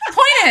thing.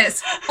 Point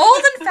is,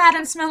 old and fat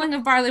and smelling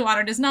of barley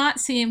water does not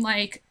seem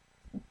like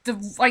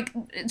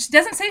she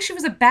doesn't say she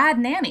was a bad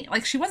nanny.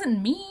 Like, she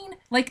wasn't mean.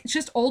 Like, it's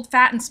just old,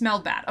 fat, and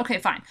smelled bad. Okay,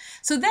 fine.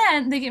 So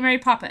then they get Mary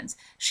Poppins.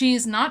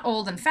 She's not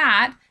old and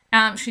fat.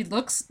 She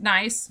looks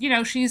nice. You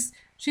know, she's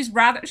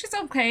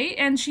okay,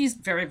 and she's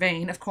very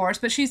vain, of course,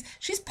 but she's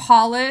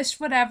polished,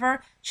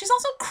 whatever. She's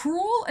also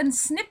cruel and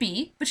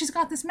snippy, but she's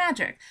got this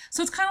magic.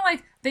 So it's kind of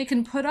like they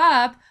can put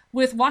up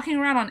with walking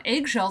around on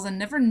eggshells and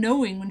never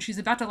knowing when she's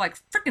about to, like,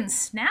 frickin'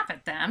 snap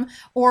at them,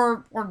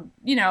 or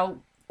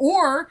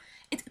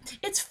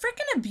it's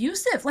freaking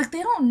abusive. Like,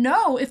 they don't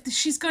know if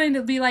she's going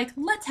to be like,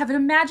 let's have a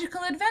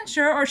magical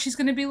adventure, or she's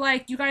going to be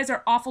like, you guys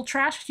are awful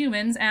trash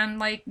humans, and,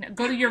 like,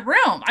 go to your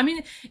room. I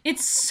mean,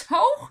 it's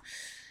so...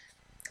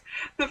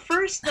 The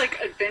first, like,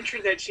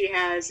 adventure that she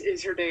has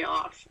is her day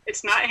off.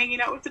 It's not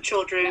hanging out with the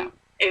children. Yeah.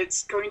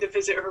 It's going to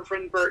visit her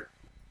friend Bert.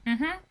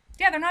 Mm-hmm.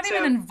 Yeah, they're not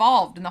even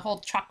involved in the whole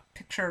chalk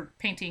picture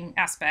painting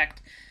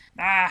aspect.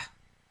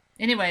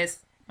 Anyways,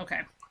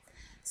 okay.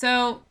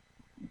 So,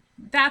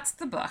 that's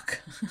the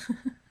book.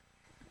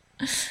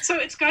 So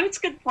it's got its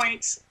good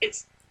points.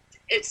 It's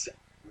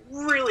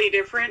really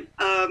different.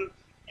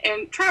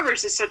 And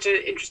Travers is such an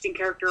interesting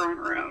character on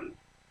her own.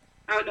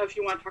 I don't know if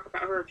you want to talk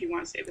about her, or if you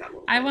want to save that a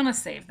little bit. I want to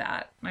save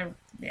that.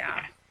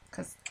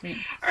 Because All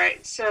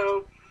right,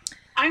 so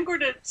I'm going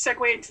to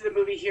segue into the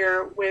movie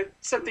here with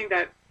something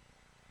that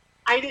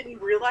I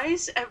didn't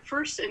realize at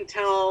first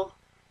until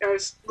I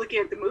was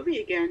looking at the movie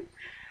again.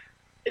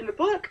 In the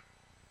book,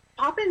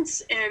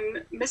 Poppins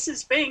and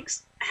Mrs.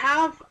 Banks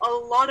have a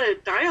lot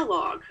of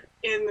dialogue.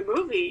 In the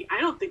movie, I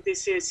don't think they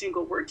say a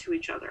single word to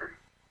each other.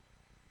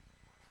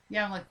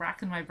 Yeah, I'm, like,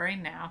 racking my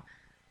brain now.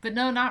 But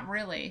no, not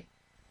really.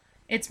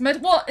 It's much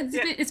well.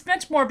 It's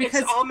much more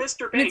because it's all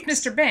Mr. Banks.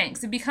 It's Mr.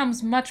 Banks. It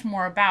becomes much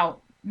more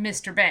about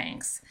Mr.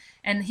 Banks,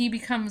 and he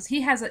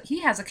has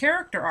a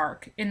character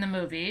arc in the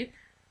movie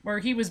where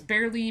he was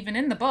barely even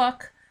in the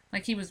book,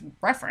 like he was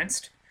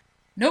referenced.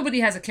 Nobody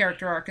has a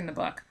character arc in the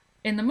book.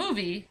 In the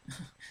movie,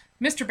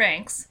 Mr.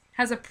 Banks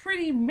has a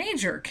pretty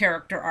major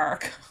character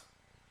arc.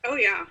 Oh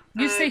yeah.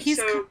 You say he's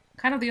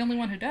kind of the only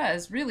one who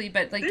does, really,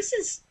 but like this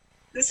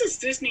is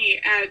Disney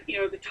at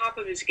the top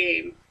of his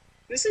game.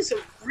 This is a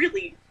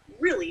really,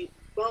 really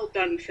well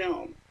done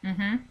film.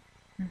 Mm-hmm.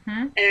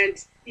 Mm-hmm.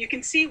 And you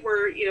can see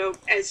where,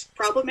 as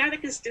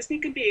problematic as Disney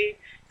can be,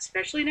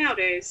 especially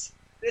nowadays,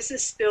 this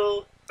is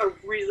still a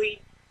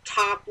really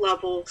top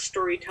level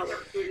storyteller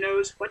who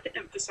knows what to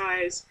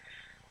emphasize,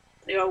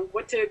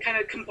 what to kind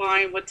of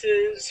combine, what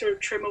to sort of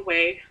trim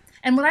away.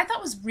 And what I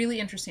thought was really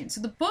interesting,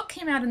 so the book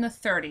came out in the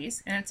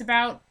 30s, and it's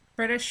about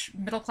British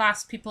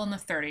middle-class people in the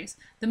 30s.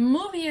 The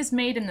movie is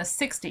made in the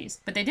 60s,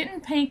 but they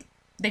didn't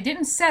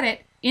set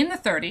it in the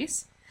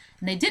 30s,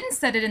 and they didn't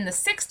set it in the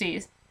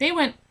 60s. They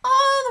went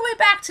all the way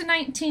back to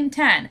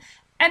 1910.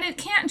 And it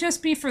can't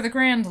just be for the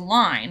grand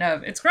line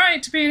of, it's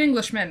great to be an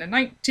Englishman in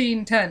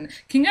 1910.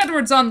 King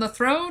Edward's on the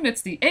throne.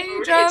 It's the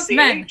age of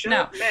men.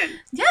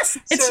 Yes,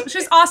 it's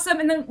just awesome.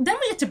 And then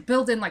we get to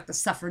build in like the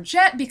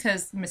suffragette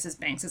because Mrs.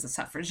 Banks is a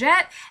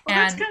suffragette. Well,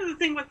 that's kind of the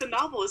thing with the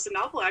novel is the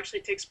novel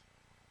actually takes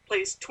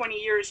place 20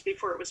 years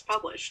before it was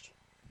published.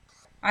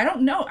 I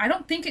don't know. I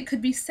don't think it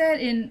could be set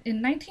in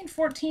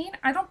 1914.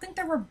 I don't think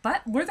there were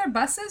there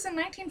buses in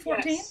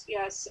 1914?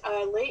 Yes.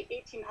 Late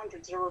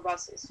 1800s there were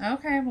buses.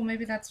 Okay, well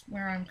maybe that's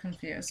where I'm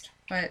confused.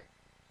 But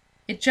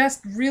it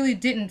just really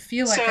didn't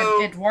feel like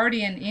an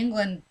Edwardian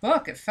England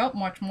book. It felt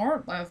much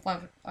more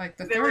like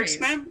the 30s. There were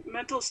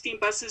experimental steam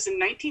buses in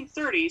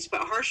 1930s,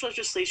 but harsh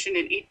legislation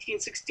in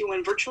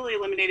 1861 virtually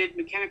eliminated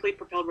mechanically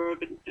propelled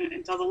road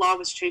until the law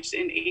was changed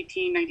in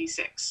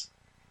 1896.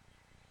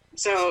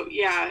 So,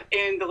 yeah,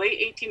 in the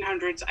late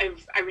 1800s,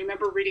 I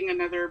remember reading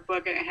another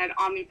book, and it had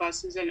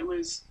omnibuses, and it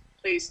was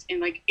placed in,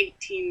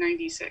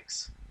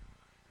 1896.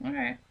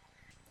 Okay.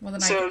 Well,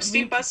 then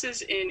steam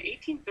buses in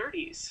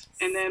 1830s,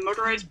 and then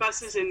motorized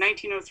buses in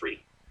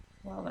 1903.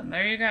 Well, then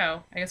there you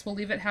go. I guess we'll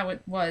leave it how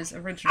it was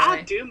originally.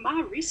 I'll do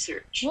my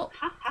research. Well,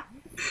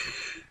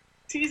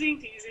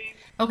 teasing.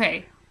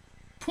 Okay.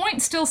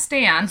 Point still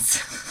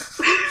stands.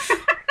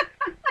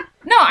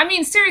 No, I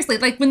mean, seriously,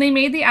 when they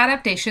made the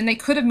adaptation, they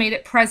could have made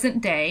it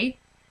present day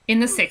in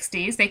the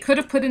 60s. They could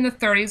have put it in the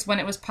 30s when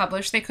it was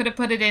published. They could have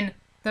put it in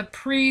the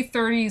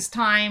pre-30s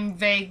time,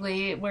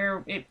 vaguely,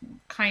 where it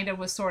kind of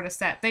was sort of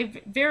set.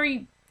 It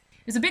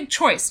was a big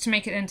choice to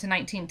make it into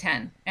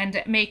 1910 and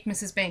to make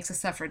Mrs. Banks a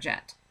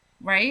suffragette,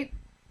 right?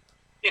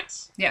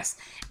 Yes. Yes.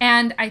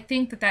 And I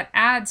think that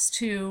adds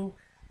to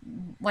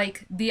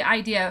the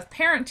idea of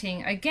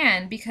parenting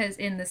again, because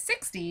in the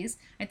 60s,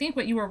 I think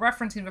what you were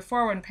referencing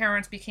before when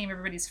parents became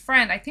everybody's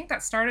friend, I think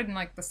that started in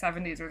the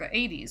 70s or the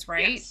 80s,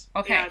 right? Yes.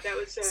 Okay. Yeah, that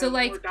was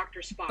more Dr.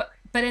 Spock.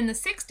 But in the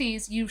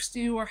 60s, you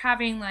still were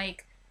having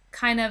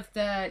kind of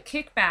the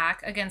kickback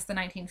against the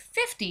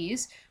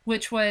 1950s,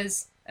 which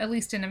was, at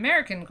least in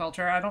American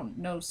culture, I don't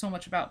know so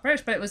much about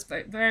British, but it was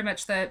very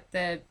much the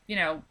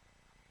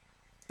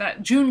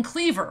that June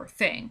Cleaver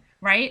thing,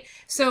 right?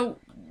 So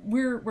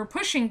we're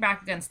pushing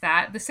back against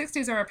that. The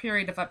 60s are a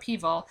period of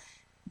upheaval,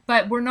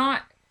 but we're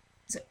not,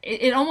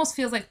 it almost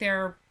feels like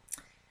they're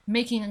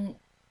making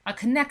a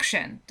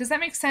connection. Does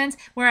that make sense?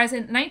 Whereas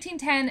in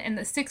 1910 and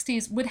the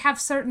 60s would have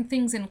certain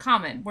things in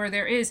common, where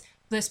there is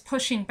this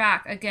pushing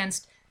back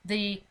against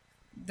the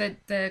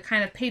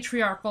kind of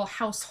patriarchal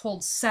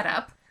household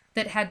setup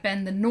that had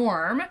been the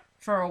norm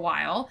for a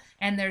while,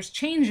 and there's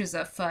changes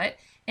afoot,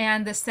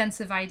 and the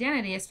sense of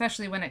identity,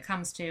 especially when it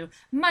comes to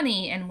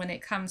money and when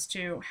it comes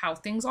to how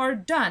things are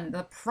done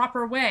the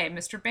proper way.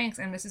 Mr. Banks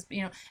and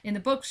in the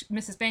book,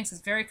 Mrs. Banks is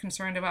very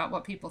concerned about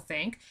what people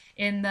think.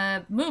 In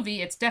the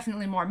movie, it's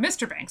definitely more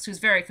Mr. Banks who's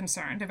very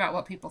concerned about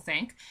what people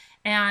think.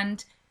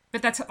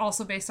 But that's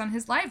also based on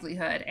his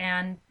livelihood.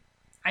 And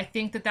I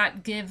think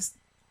that gives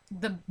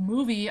the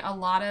movie a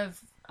lot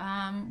of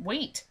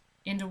weight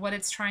into what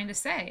it's trying to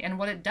say and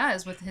what it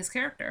does with his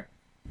character.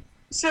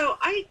 So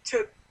I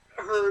took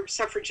her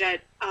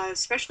suffragette,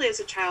 especially as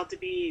a child, to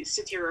be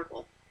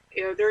satirical.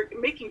 They're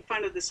making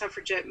fun of the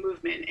suffragette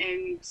movement,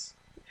 and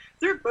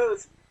they're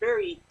both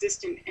very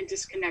distant and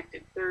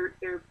disconnected.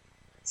 They're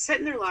set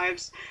in their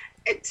lives,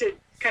 and to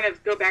kind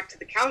of go back to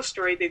the cow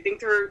story, they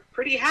think they're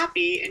pretty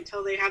happy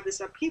until they have this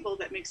upheaval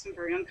that makes them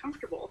very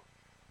uncomfortable,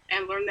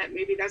 and learn that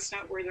maybe that's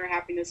not where their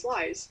happiness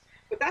lies.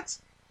 But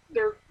that's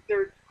their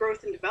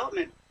growth and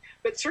development.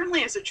 But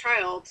certainly as a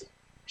child,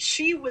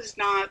 she was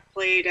not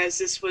played as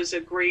this was a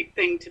great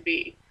thing to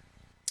be.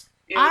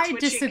 I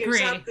disagree. She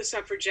gives up the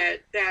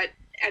suffragette that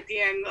at the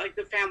end,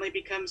 the family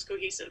becomes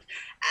cohesive.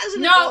 As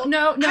an adult,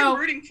 I'm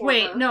rooting for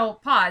her. No,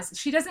 pause.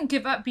 She doesn't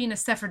give up being a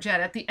suffragette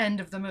at the end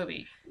of the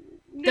movie.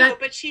 No,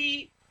 but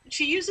she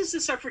uses the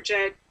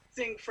suffragette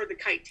thing for the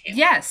kite tail.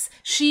 Yes,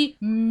 she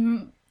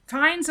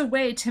finds a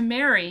way to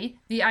marry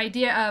the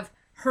idea of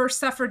her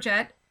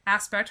suffragette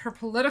aspect, her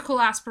political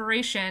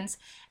aspirations,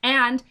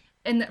 and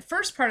in the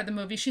first part of the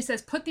movie, she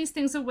says, put these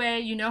things away.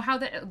 You know how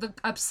the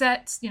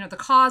upsets, the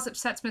cause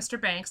upsets Mr.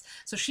 Banks.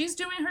 So she's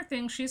doing her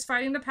thing. She's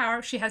fighting the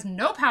power. She has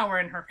no power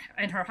in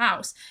her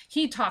house.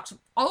 He talks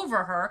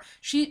over her.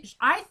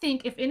 I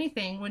think, if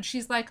anything, when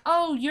she's like,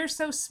 oh, you're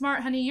so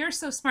smart, honey, you're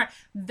so smart,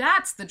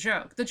 that's the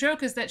joke. The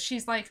joke is that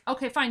she's like,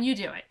 okay, fine, you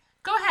do it.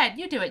 Go ahead,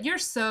 you do it. You're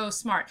so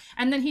smart.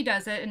 And then he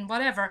does it and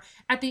whatever.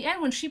 At the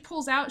end, when she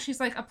pulls out, she's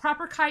like, a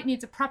proper kite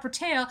needs a proper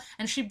tail.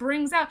 And she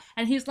brings out,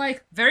 and he's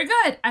like, very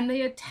good. And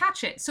they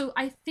attach it. So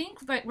I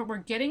think that what we're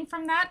getting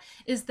from that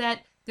is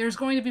that there's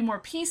going to be more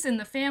peace in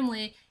the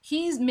family.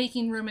 He's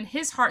making room in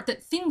his heart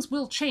that things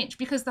will change,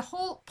 because the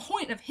whole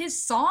point of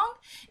his song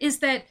is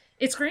that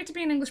it's great to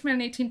be an Englishman in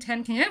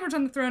 1810. King Edward's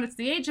on the throne. It's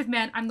the age of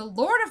men. I'm the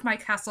lord of my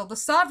castle, the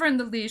sovereign,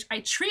 the liege.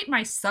 I treat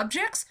my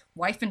subjects,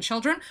 wife and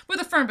children,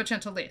 with a firm but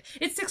gentle lead.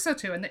 It's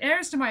 602, and the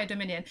heirs to my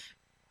dominion.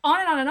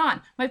 On and on and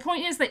on. My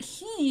point is that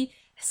he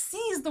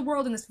sees the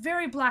world in this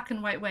very black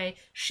and white way.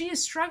 She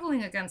is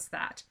struggling against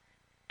that.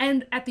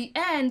 And at the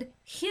end,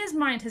 his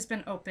mind has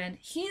been opened.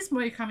 He's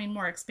becoming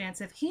more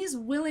expansive. He's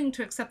willing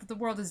to accept that the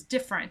world is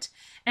different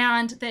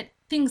and that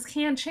things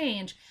can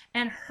change.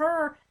 And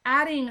her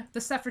adding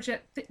the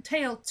suffragette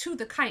tail to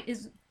the kite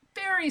is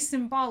very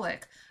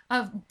symbolic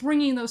of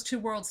bringing those two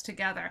worlds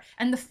together.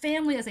 And the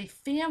family as a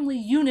family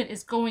unit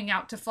is going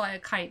out to fly a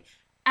kite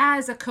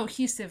as a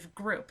cohesive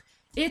group.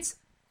 It's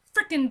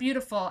freaking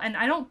beautiful, and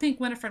I don't think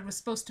Winifred was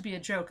supposed to be a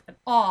joke at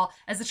all.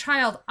 As a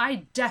child,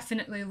 I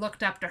definitely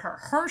looked up to her.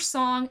 Her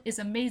song is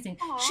amazing.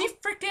 Aww. She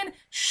freaking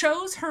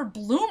shows her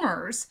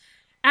bloomers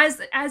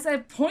as a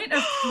point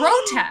of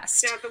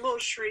protest. Yeah, the little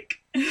shriek.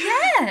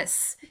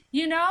 Yes,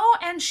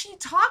 and she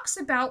talks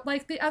about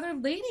like the other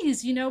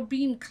ladies,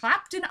 being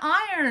clapped in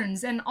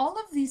irons and all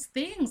of these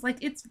things. Like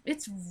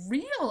it's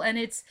real, and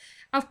it's,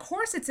 of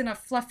course, it's in a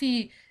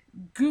fluffy,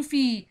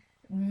 goofy,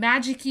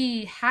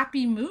 magic-y,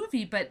 happy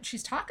movie, but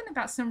she's talking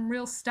about some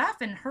real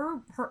stuff, and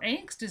her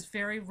angst is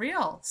very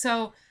real.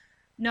 So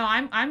no,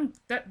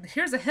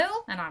 here's a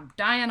hill and I'm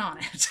dying on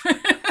it.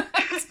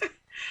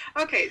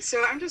 Okay,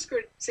 so I'm just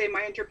going to say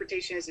my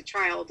interpretation as a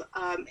child,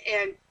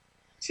 and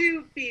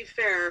to be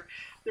fair,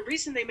 the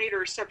reason they made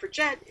her a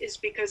suffragette is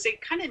because they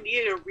kind of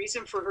needed a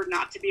reason for her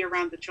not to be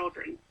around the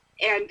children.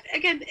 And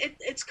again,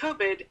 it's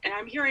COVID, and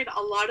I'm hearing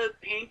a lot of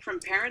pain from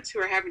parents who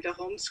are having to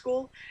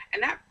homeschool,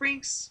 and that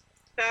brings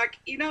back,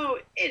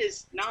 it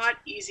is not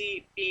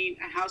easy being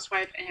a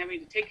housewife and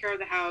having to take care of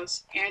the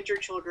house and your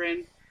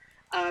children.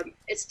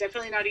 It's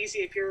definitely not easy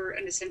if you're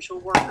an essential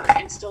worker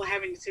and still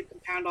having to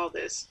compound all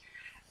this.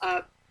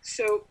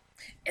 So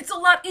it's a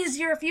lot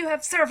easier if you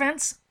have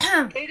servants.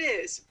 It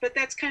is, but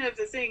that's kind of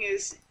the thing,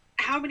 is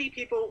how many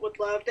people would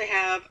love to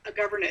have a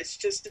governess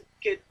just to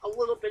get a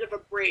little bit of a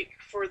break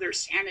for their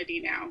sanity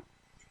now?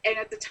 And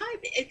at the time,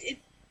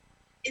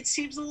 it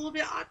seems a little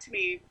bit odd to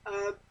me.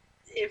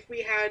 If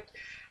we had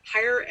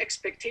higher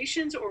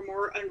expectations or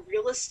more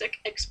unrealistic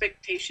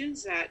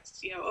expectations that,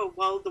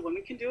 the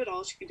woman can do it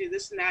all, she can do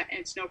this and that,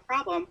 and it's no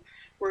problem.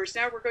 Whereas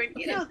now we're going,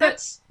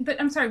 that's but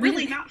I'm sorry,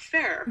 really not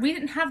fair. We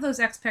didn't have those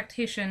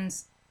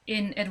expectations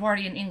in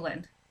Edwardian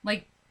England.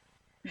 Like,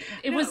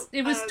 it was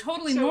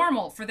totally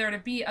normal for there to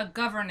be a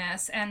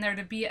governess and there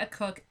to be a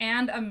cook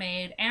and a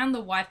maid and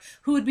the wife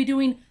who would be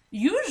doing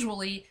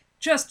usually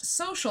just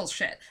social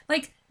shit.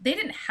 Like, they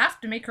didn't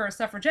have to make her a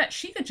suffragette.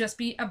 She could just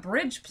be a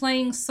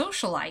bridge-playing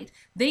socialite.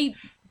 You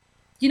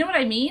know what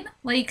I mean?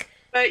 Like,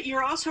 but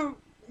you're also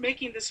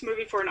making this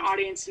movie for an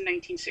audience in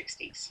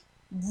 1960s.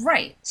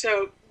 Right.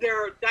 So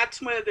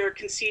that's one of their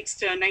conceits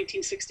to a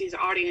 1960s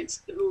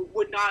audience who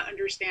would not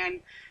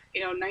understand,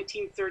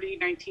 1930,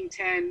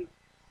 1910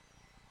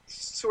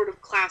 sort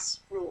of class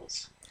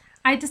rules.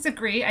 I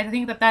disagree. I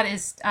think that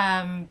is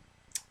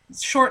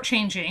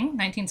shortchanging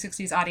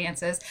 1960s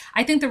audiences.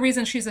 I think the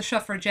reason she's a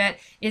suffragette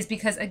is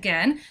because,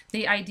 again,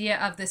 the idea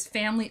of this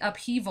family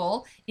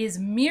upheaval is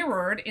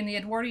mirrored in the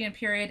Edwardian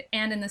period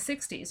and in the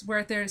 60s,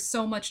 where there's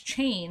so much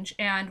change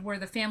and where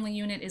the family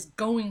unit is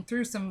going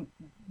through some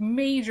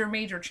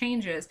major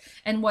changes,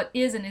 and what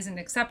is and isn't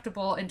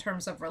acceptable in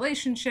terms of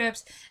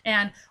relationships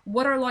and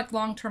what are like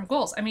long-term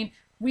goals. I mean,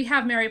 we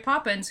have Mary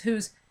Poppins,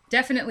 who's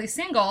definitely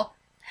single,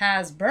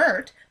 has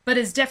Bert, but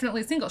is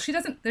definitely single.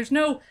 There's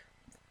no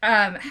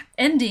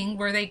ending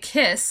where they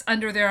kiss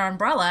under their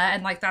umbrella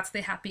and like that's the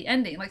happy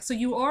ending. Like, so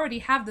you already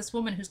have this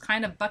woman who's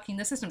kind of bucking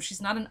the system.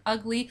 She's not an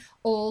ugly,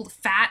 old,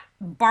 fat,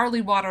 barley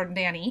water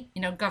nanny,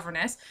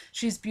 governess.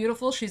 She's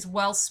beautiful, she's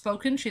well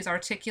spoken, she's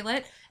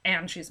articulate,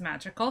 and she's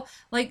magical.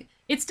 Like,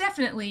 it's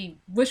definitely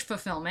wish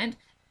fulfillment,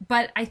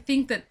 but I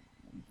think that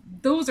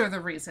those are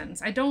the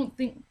reasons. I don't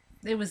think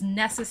it was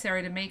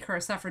necessary to make her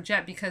a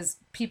suffragette because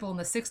people in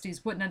the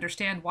 60s wouldn't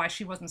understand why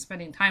she wasn't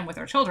spending time with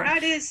her children.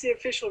 That is the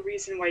official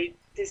reason why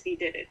Disney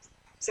did it.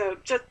 So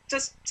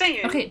just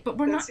saying. Okay, but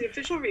that's the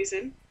official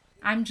reason.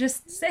 I'm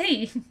just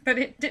saying that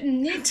it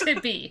didn't need to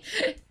be.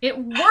 It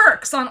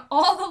works on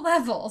all the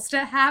levels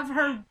to have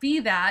her be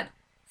that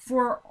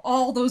for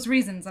all those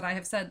reasons that I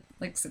have said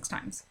like 6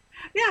 times.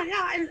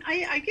 Yeah, and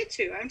I get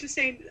you. I'm just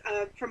saying,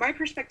 from my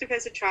perspective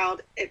as a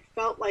child, it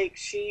felt like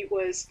she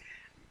was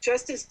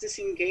just as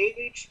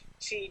disengaged.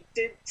 She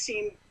did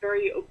seem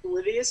very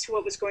oblivious to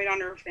what was going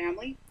on in her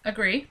family.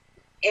 Agree.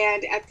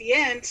 And at the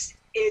end,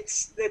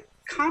 it's the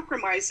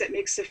compromise that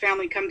makes the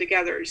family come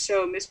together.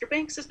 So Mr.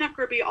 Banks is not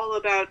going to be all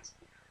about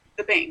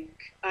the bank.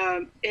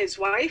 His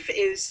wife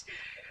is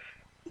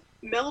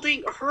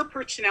melding her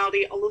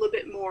personality a little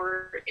bit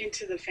more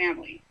into the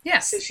family.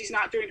 Yes. So she's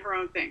not doing her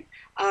own thing.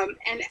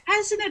 And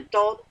as an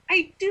adult,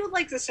 I do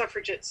like the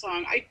suffragette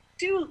song. I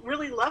do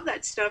really love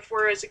that stuff,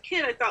 where as a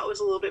kid, I thought it was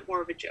a little bit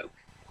more of a joke.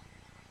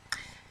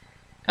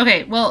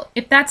 Okay, well,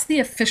 if that's the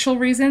official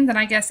reason, then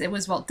I guess it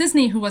was Walt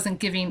Disney who wasn't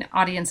giving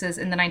audiences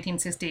in the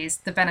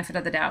 1960s the benefit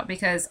of the doubt,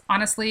 because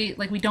honestly,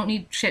 like, we don't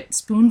need shit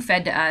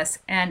spoon-fed to us,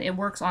 and it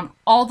works on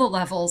all the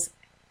levels,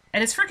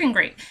 and it's freaking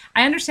great.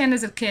 I understand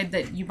as a kid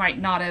that you might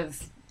not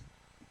have,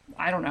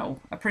 I don't know,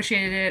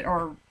 appreciated it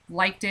or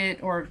liked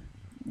it or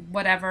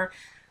whatever,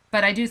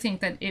 but I do think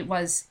that it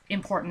was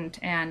important,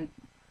 and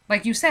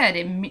like you said,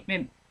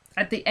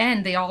 at the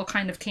end, they all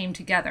kind of came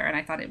together, and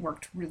I thought it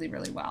worked really,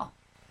 really well.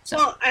 So.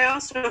 Well, I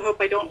also hope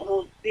I don't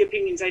hold the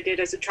opinions I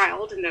did as a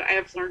child, and that I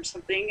have learned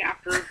something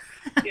after,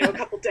 a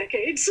couple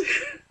decades.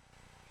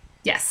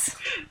 Yes.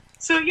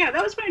 So yeah,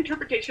 that was my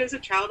interpretation as a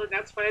child, and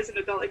that's why as an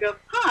adult I go,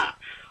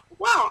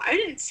 wow, I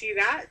didn't see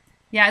that.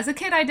 Yeah, as a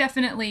kid I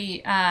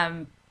definitely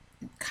kind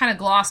of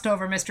glossed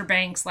over Mr.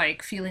 Banks,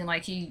 like feeling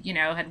like he,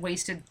 had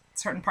wasted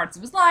certain parts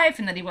of his life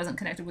and that he wasn't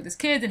connected with his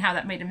kids and how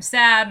that made him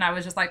sad. And I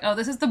was just like, oh,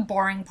 this is the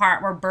boring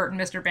part where Bert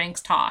and Mr.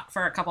 Banks talk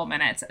for a couple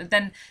minutes.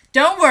 Then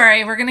don't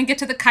worry, we're going to get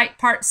to the kite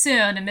part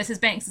soon and Mrs.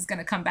 Banks is going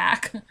to come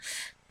back.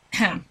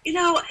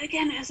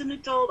 Again, as an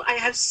adult, I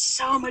have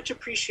so much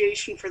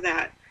appreciation for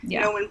that.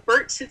 Yeah. When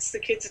Bert sits the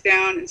kids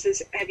down and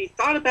says, have you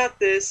thought about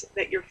this,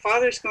 that your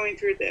father's going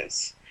through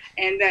this,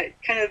 and that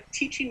kind of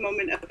teaching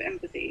moment of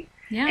empathy.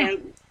 Yeah.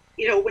 And,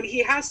 when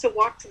he has to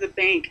walk to the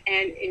bank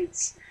and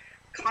it's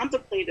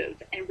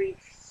contemplative and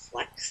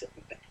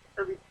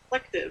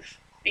reflective,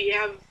 and you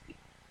have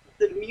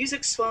the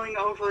music swelling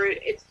over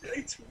it,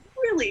 it's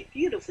really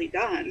beautifully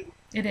done.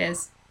 It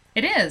is.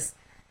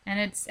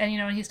 And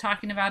he's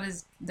talking about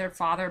their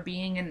father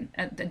being in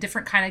a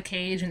different kind of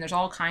cage, and there's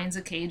all kinds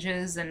of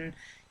cages, and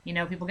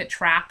people get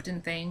trapped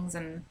in things,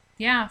 and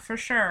yeah, for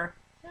sure,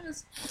 it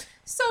was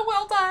so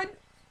well done.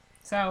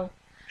 So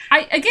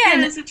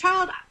as a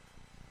child,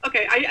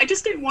 I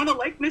just didn't want to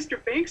like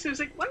Mr. Banks. I was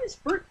like, why is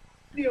Bert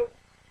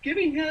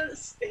giving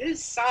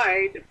his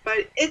side?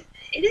 But it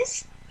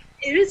is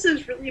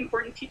those really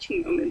important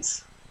teaching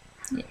moments.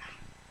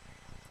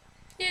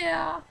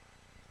 Yeah.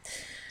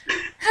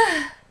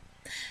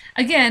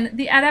 Again,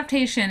 the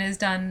adaptation is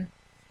done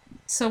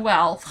so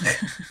well.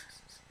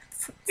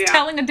 It's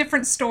telling a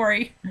different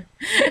story.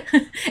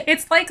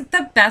 It's like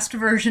the best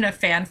version of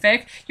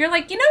fanfic. You're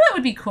like, what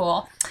would be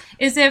cool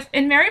is if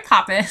in Mary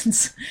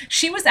Poppins,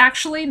 she was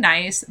actually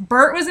nice,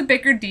 Bert was a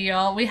bigger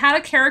deal, we had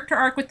a character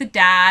arc with the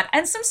dad,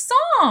 and some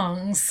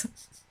songs.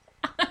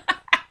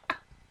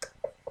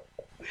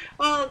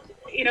 Well,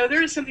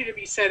 there is something to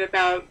be said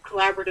about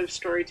collaborative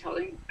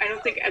storytelling. I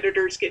don't think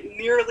editors get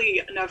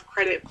nearly enough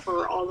credit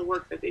for all the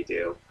work that they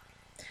do.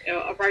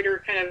 A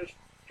writer kind of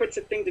puts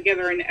a thing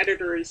together, and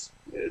editor is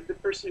the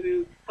person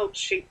who helps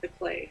shape the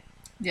play.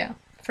 Yeah,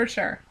 for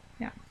sure.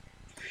 Yeah.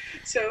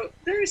 So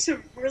there are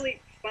some really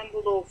fun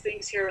little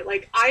things here.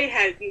 Like, I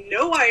had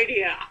no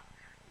idea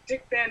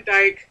Dick Van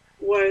Dyke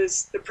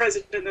was the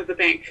president of the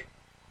bank.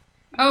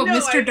 Oh, no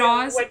Mr.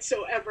 Dawes?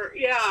 Whatsoever,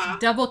 yeah.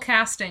 Double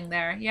casting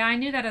there. Yeah, I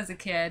knew that as a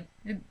kid.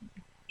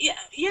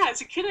 Yeah,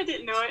 as a kid I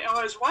didn't know it, and when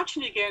I was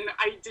watching it again,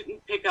 I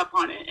didn't pick up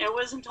on it. And it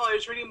wasn't until I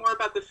was reading more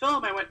about the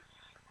film, I went,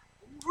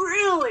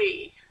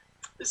 really?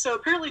 So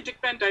apparently Dick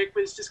Van Dyke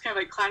was just kind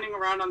of like clowning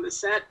around on the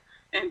set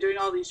and doing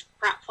all these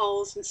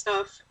pratfalls and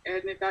stuff,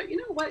 and they thought,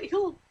 what,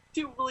 he'll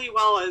do really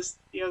well as,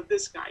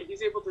 this guy.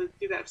 He's able to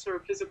do that sort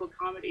of physical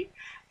comedy.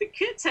 The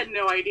kids had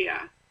no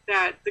idea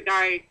that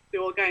the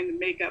old guy in the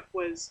makeup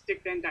was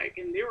Dick Van Dyke,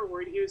 and they were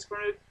worried he was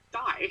going to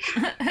die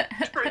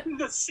during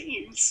the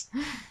scenes.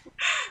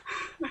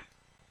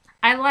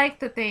 I like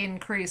that they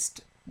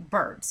increased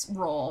Bert's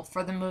role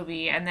for the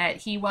movie, and that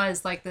he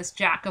was like this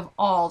jack of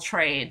all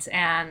trades,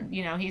 and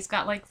he's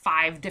got like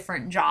 5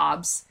 different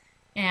jobs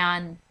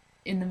and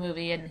in the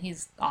movie, and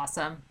he's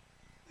awesome.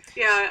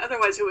 Yeah,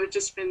 otherwise it would have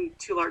just been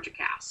too large a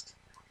cast.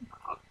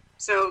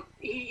 So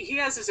he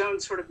has his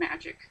own sort of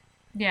magic.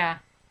 Yeah,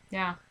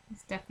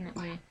 it's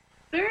definitely.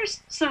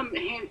 There's some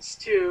hints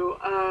too.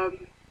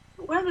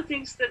 One of the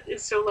things that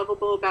is so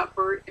lovable about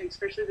Bert, and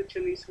especially the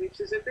chimney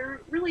sweeps, is that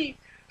they're really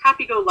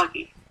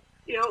happy-go-lucky.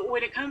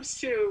 When it comes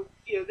to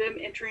them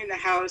entering the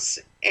house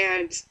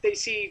and they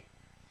see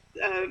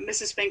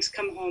Mrs. Banks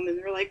come home and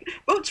they're like,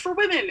 votes for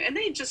women, and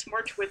they just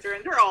march with her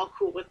and they're all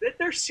cool with it.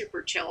 They're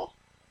super chill.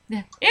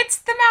 It's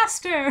the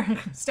master.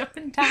 Step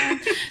in time.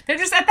 They're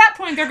just at that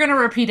point. They're going to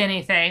repeat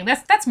anything.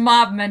 That's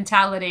mob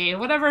mentality.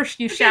 Whatever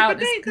you shout.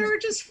 But there were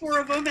just 4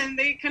 of them, and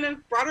they kind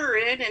of brought her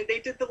in, and they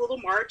did the little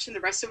march, and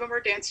the rest of them are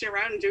dancing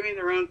around and doing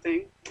their own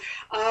thing.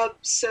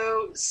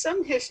 So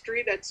some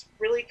history that's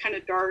really kind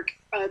of dark.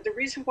 The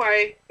reason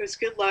why it was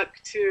good luck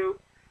to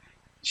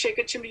shake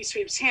a chimney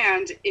sweep's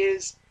hand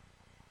is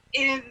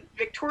in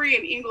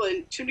Victorian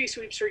England, chimney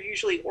sweeps are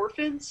usually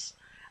orphans,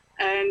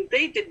 and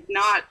they did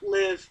not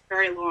live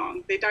very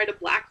long. They died of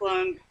black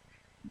lung.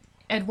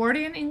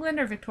 Edwardian England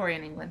or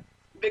Victorian England?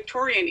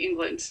 Victorian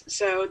England.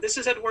 So this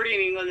is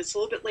Edwardian England. It's a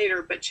little bit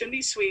later, but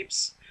chimney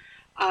sweeps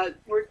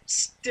were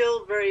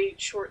still very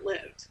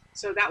short-lived.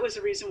 So that was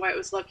the reason why it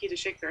was lucky to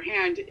shake their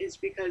hand, is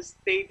because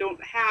they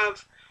don't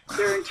have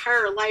their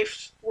entire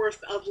life's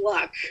worth of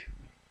luck.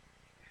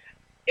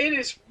 It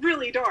is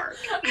really dark.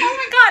 Oh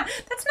my god,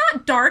 that's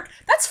not dark.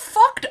 That's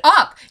fucked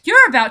up.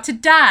 You're about to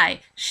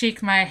die.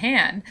 Shake my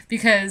hand,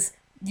 because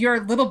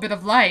your little bit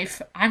of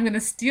life, I'm going to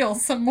steal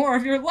some more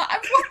of your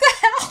life. What the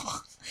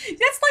hell?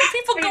 That's like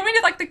people going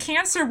to like the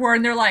cancer ward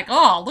and they're like,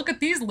 oh, look at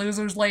these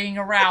losers laying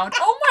around.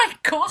 Oh my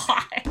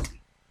god.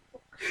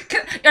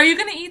 Are you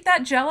going to eat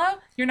that Jell-O?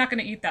 You're not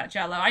going to eat that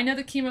Jell-O. I know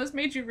the chemo's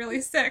made you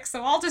really sick,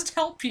 so I'll just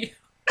help you.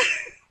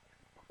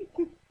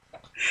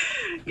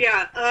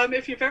 Yeah,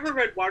 if you've ever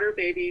read Water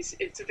Babies,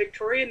 it's a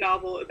Victorian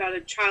novel about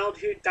a child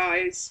who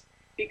dies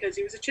because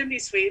he was a chimney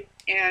sweep,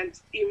 and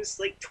he was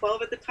like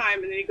 12 at the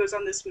time, and then he goes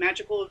on this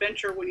magical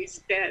adventure when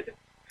he's dead.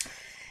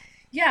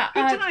 Yeah,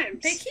 Good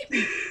times. They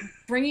keep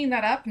bringing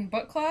that up in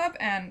book club,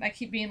 and I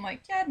keep being like,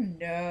 yeah,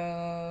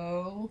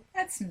 no,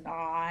 that's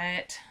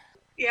not.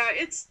 Yeah,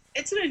 it's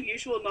an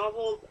unusual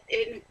novel.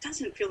 It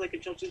doesn't feel like a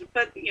children's,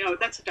 but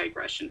that's a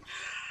digression.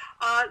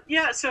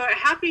 Yeah, so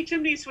happy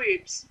chimney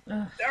sweeps.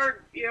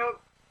 Or,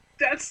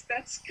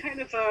 that's kind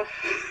of a...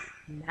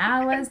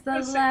 Now as the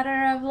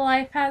ladder of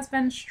life has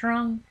been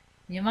strung,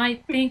 you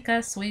might think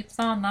a sweep's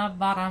on the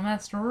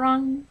bottomest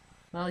rung.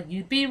 Well,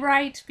 you'd be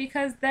right,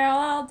 because they'll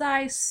all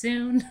die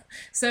soon.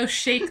 So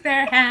shake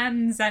their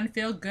hands and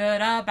feel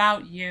good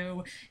about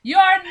you.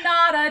 You're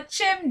not a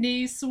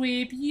chimney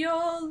sweep.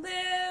 You'll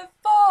live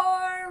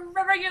for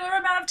a regular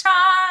amount of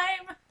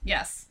time.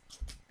 Yes,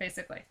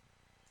 basically.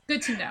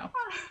 Good to know.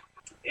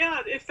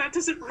 Yeah, if that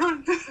doesn't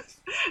ruin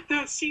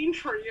the scene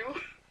for you.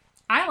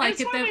 I like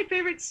it's it. It's one of my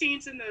favorite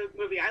scenes in the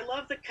movie. I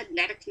love the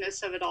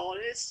kineticness of it all.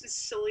 It's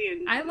just silly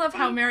and I love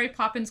fun. how Mary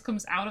Poppins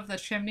comes out of the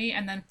chimney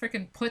and then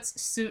frickin'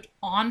 puts soot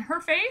on her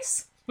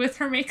face with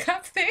her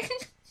makeup thing.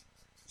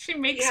 She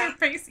makes her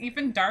face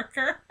even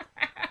darker.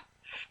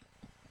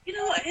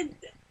 And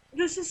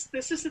this is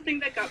the thing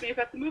that got me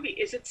about the movie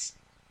is it's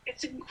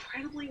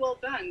incredibly well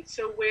done.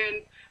 So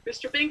when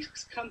Mr.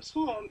 Banks comes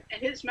home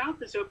and his mouth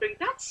is open,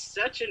 that's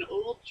such an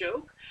old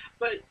joke,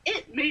 but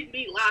it made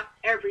me laugh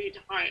every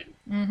time.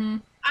 Mm-hmm.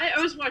 I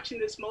was watching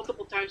this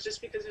multiple times just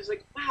because it was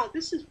like, wow,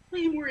 this is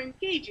way more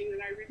engaging than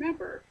I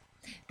remember.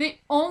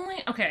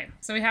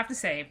 So we have to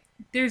say,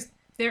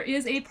 there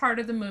is a part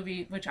of the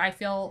movie which I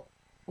feel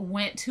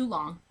went too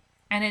long,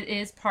 and it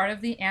is part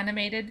of the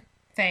animated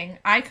thing.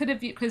 I could have,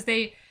 because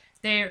they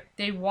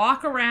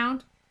walk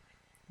around,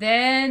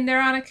 then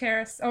they're on a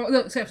carousel.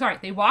 Oh, sorry.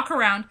 They walk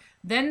around.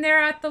 Then they're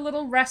at the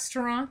little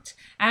restaurant.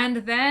 And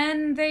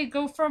then they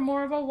go for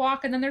more of a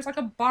walk. And then there's like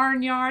a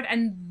barnyard.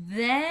 And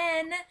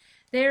then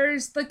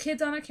there's the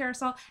kids on a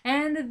carousel.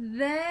 And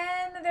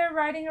then they're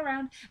riding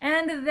around.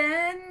 And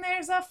then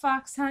there's a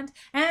fox hunt.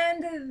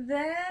 And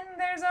then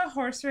there's a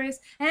horse race.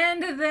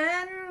 And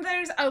then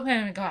there's... Oh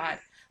my God.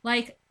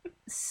 Like,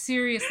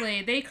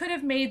 seriously. They could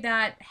have made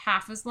that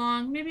half as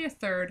long. Maybe a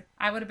third.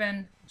 I would have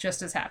been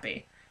just as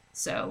happy.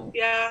 So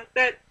yeah,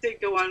 that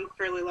did go on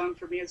fairly long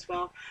for me as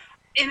well.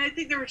 And I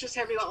think they were just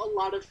having a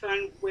lot of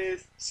fun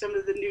with some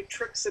of the new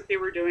tricks that they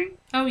were doing.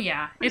 Oh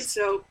yeah,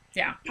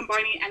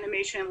 combining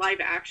animation and live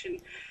action.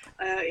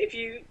 If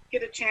you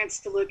get a chance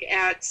to look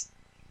at,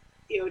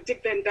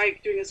 Dick Van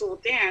Dyke doing his little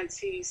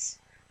dance,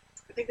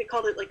 I think they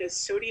called it like a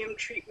sodium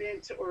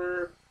treatment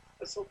or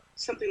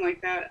something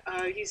like that.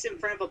 He's in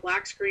front of a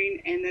black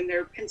screen, and then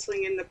they're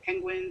penciling in the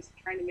penguins,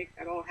 trying to make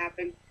that all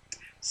happen.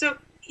 So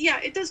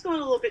yeah, it does go on a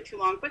little bit too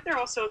long, but they're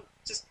also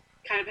just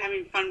kind of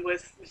having fun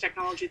with the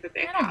technology that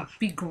they have. I don't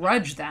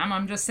begrudge them.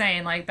 I'm just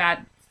saying, like,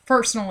 that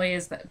personally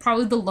is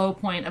probably the low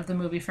point of the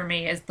movie for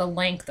me, is the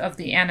length of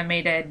the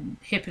animated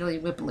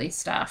hippily-wippily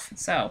stuff.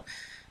 So,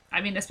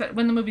 I mean,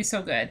 when the movie's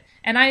so good.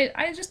 And I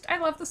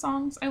love the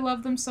songs. I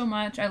love them so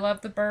much. I love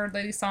the Bird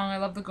Lady song. I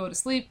love the Go to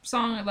Sleep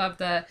song. I love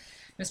the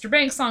Mr.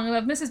 Banks song. I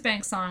love Mrs.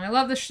 Banks song. I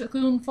love the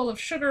Spoonful of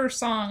Sugar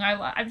song.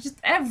 I just,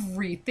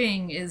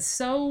 everything is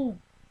so...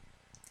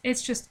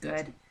 It's just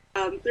good.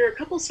 There are a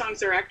couple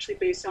songs that are actually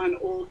based on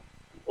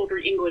older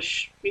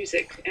English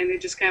music, and they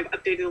just kind of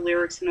updated the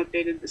lyrics and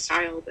updated the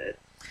style a bit.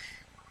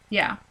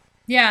 Yeah,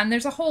 and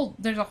there's a whole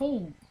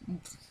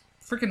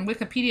freaking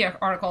Wikipedia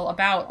article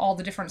about all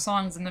the different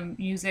songs and the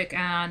music,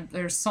 and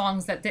there's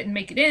songs that didn't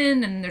make it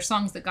in, and there's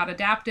songs that got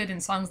adapted,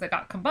 and songs that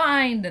got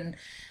combined, and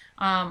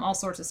all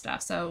sorts of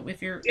stuff. So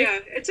if you're... Yeah,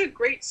 it's a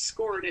great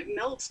score, and it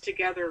melds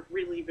together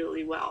really,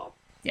 really well.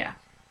 Yeah,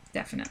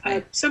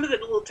 definitely. Some of the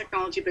little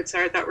technology bits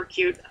I thought were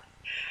cute.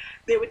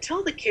 They would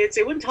tell the kids,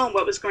 they wouldn't tell them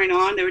what was going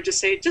on. They would just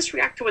say, just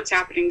react to what's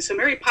happening. So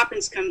Mary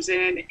Poppins comes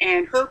in,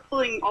 and her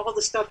pulling all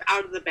the stuff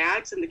out of the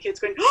bags, and the kids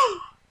going, oh,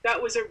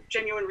 that was a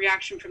genuine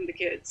reaction from the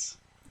kids.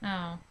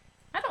 Oh,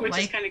 I don't which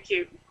like... is kind of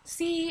cute.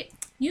 See,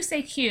 you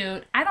say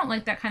cute. I don't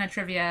like that kind of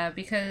trivia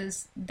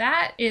because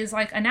that is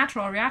like a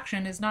natural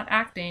reaction is not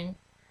acting.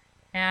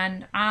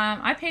 And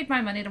I paid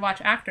my money to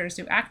watch actors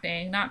do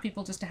acting, not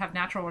people just to have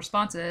natural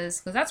responses,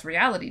 because that's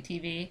reality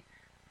TV.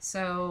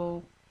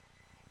 So,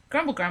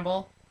 grumble,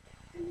 grumble.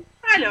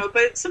 I know,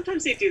 but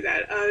sometimes they do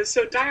that.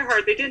 So Die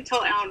Hard, they didn't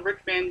tell Alan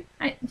Rickman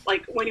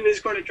like when he was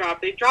going to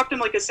drop. They dropped him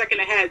like a second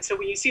ahead. So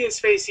when you see his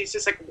face, he's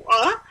just like,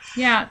 what?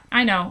 Yeah,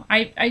 I know.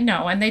 I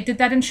know. And they did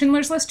that in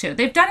Schindler's List too.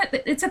 They've done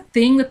it. It's a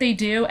thing that they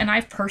do. And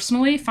I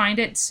personally find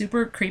it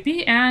super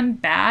creepy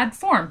and bad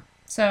form.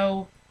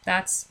 So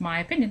that's my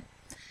opinion.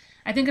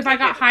 I think if I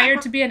got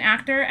hired to be an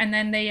actor and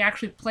then they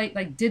actually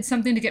did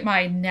something to get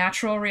my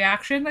natural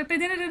reaction, like they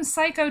did it in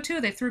Psycho too.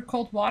 They threw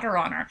cold water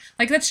on her.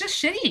 Like, that's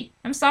just shitty.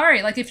 I'm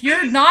sorry. Like, if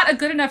you're not a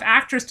good enough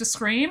actress to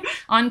scream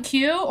on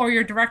cue or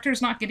your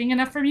director's not getting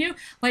enough from you,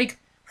 like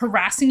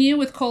harassing you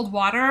with cold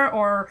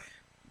water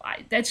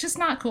that's just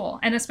not cool.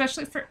 And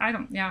especially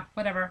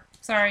whatever.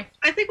 Sorry.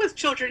 I think with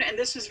children, and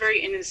this was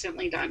very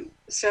innocently done.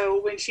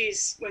 So when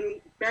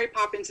Mary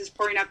Poppins is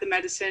pouring out the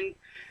medicine,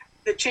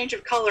 the change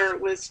of color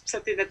was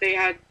something that they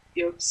had,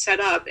 set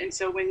up. And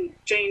so when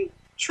Jane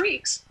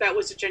shrieks, that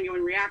was a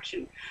genuine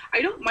reaction.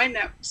 I don't mind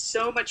that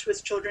so much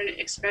with children,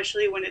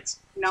 especially when it's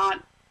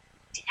not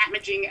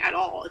damaging at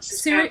all. It's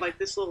just kind of like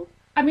this little...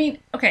 I mean,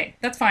 okay,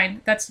 that's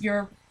fine.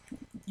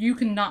 You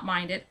can not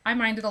mind it. I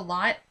mind it a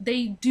lot.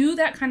 They do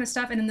that kind of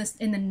stuff, and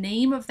in the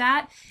name of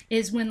that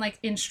is when, like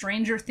in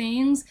Stranger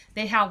Things,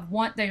 they have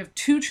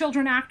two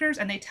children actors,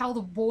 and they tell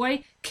the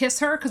boy,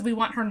 kiss her, because we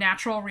want her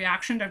natural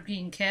reaction to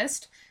being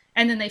kissed.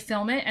 And then they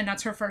film it, and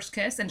that's her first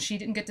kiss, and she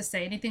didn't get to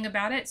say anything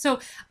about it. So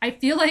I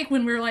feel like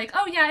when we're like,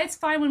 oh yeah, it's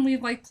fine when we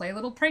like play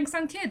little pranks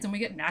on kids, and we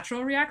get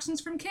natural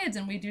reactions from kids,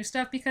 and we do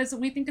stuff because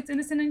we think it's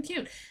innocent and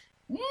cute.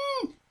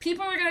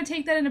 People are going to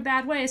take that in a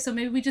bad way, so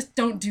maybe we just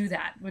don't do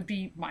that, would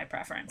be my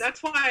preference.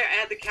 That's why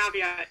I add the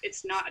caveat,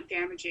 it's not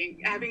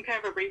damaging. Having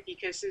kind of a rapey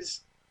kiss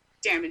is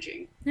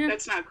damaging. Yeah.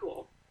 That's not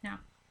cool. Yeah.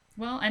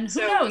 Well, and who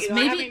knows?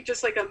 Maybe having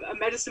just like a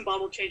medicine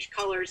bottle change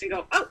colors and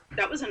go, oh,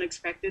 that was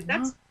unexpected. No.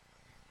 That's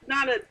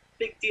not a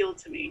big deal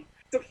to me.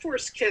 The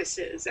forced kiss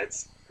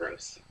that's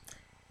gross.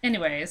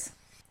 Anyways.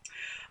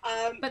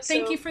 But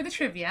thank you for the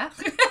trivia.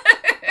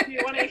 You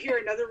want to hear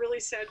another really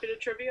sad bit of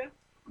trivia?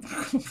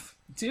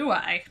 Do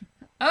I?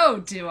 Oh,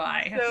 do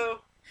I?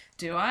 So,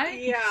 do I?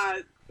 Yeah.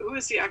 Who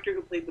was the actor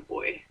who played the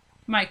boy?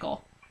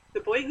 Michael.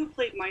 The boy who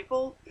played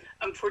Michael,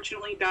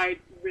 unfortunately, died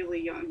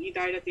really young. He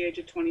died at the age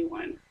of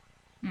 21.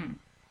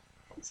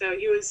 So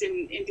he was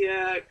in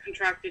India,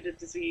 contracted a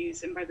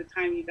disease, and by the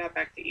time he got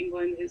back to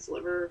England, his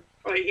liver,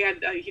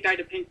 he died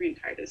of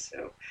pancreatitis.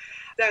 So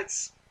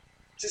that's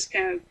just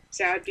kind of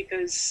sad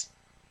because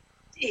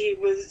he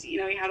was, he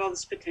had all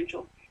this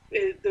potential.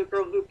 The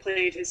girl who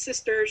played his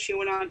sister, she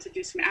went on to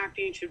do some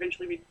acting. She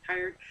eventually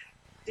retired.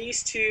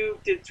 These two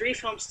did 3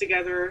 films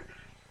together.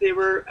 They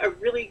were a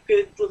really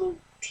good little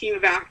team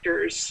of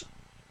actors.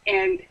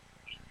 And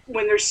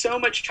when there's so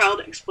much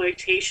child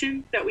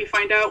exploitation that we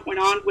find out went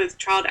on with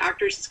child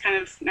actors, it's kind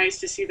of nice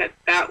to see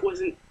that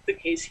wasn't the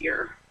case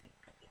here.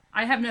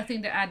 I have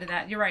nothing to add to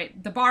that. You're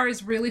right. The bar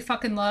is really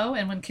fucking low,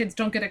 and when kids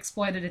don't get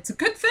exploited, it's a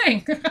good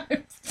thing.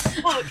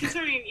 Well,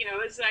 considering,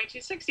 it's the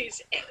 1960s,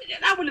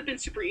 that would have been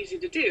super easy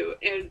to do.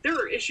 And there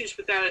were issues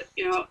with that,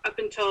 up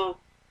until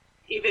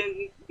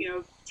even,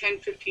 10,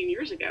 15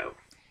 years ago.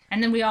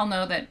 And then we all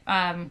know that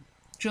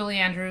Julie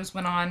Andrews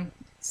went on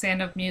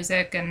Sound of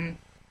Music and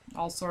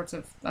all sorts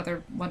of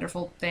other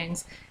wonderful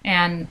things.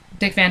 And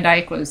Dick Van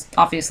Dyke was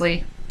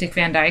obviously Dick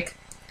Van Dyke.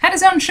 Had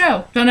his own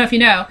show. Don't know if you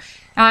know.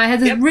 Had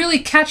this really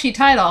catchy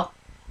title.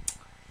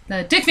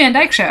 The Dick Van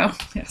Dyke Show.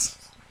 Yes.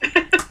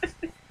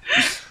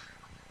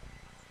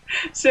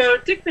 So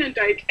Dick Van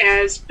Dyke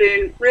has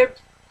been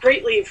ribbed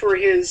greatly for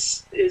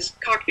his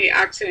Cockney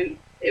accent.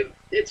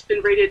 It's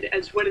been rated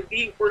as one of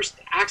the worst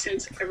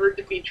accents ever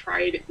to be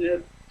tried in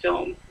a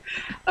film.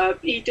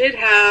 He did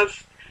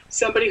have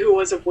somebody who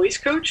was a voice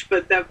coach,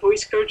 but that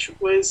voice coach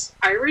was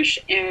Irish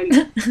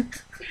and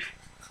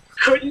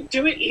couldn't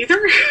do it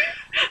either.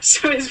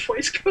 So his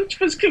voice coach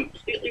was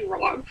completely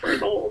wrong for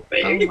the whole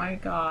thing. Oh my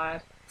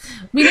god.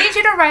 We need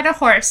you to ride a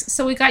horse,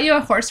 so we got you a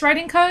horse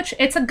riding coach.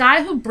 It's a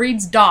guy who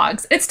breeds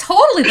dogs. It's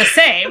totally the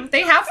same.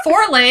 They have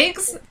 4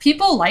 legs.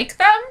 People like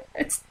them.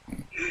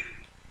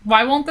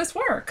 Why won't this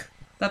work?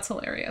 That's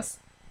hilarious.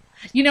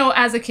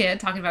 As a kid,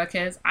 talking about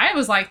kids, I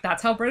was like,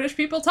 that's how British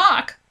people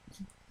talk.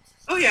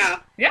 Oh, yeah.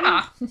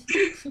 Yeah.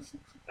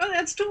 Oh,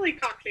 that's totally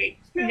Cockney.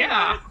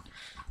 Yeah.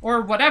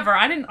 Or whatever.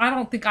 I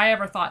don't think I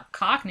ever thought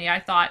Cockney. I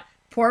thought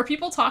poor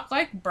people talk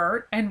like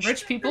Bert and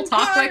rich people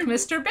talk like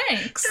Mr.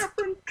 Banks.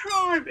 Different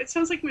time. It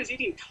sounds like he was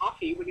eating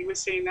toffee when he was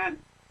saying that.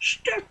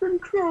 Stephen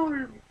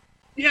Crime.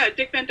 Yeah,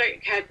 Dick Van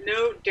Dyke had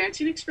no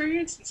dancing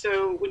experience, and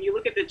so when you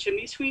look at the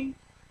chimney swing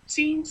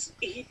scenes,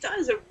 he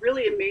does a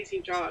really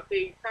amazing job.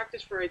 They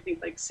practice for I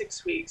think like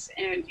 6 weeks,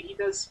 and he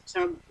does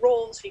some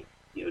rolls. He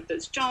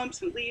does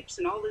jumps and leaps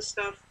and all this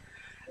stuff.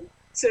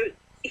 So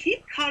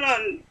he caught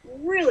on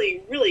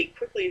really, really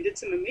quickly and did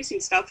some amazing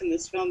stuff in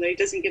this film that he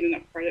doesn't get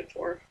enough credit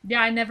for.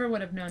 Yeah, I never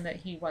would have known that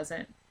he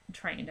wasn't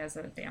trained as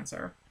a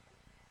dancer.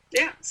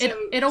 Yeah, so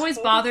it always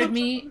bothered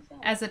me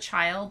as a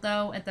child,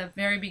 though, at the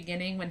very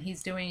beginning when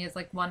he's doing his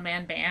like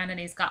one-man band and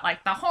he's got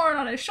like the horn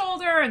on his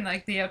shoulder and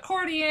like the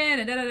accordion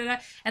and da-da-da-da,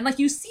 and like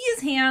you see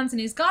his hands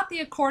and he's got the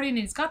accordion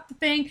and he's got the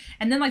thing,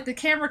 and then like the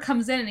camera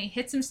comes in and he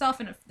hits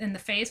himself in the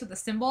face with a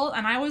cymbal,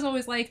 and I was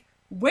always like,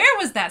 where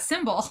was that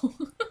cymbal?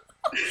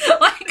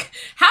 Like,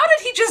 how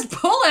did he just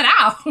pull it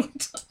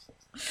out?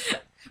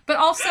 But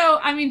also,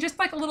 I mean, just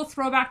like a little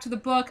throwback to the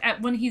book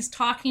at when he's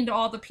talking to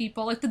all the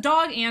people, like the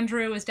dog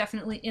Andrew is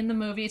definitely in the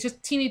movie. It's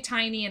just teeny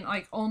tiny and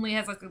like only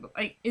has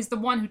like is the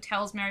one who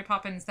tells Mary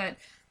Poppins that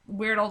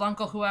weird old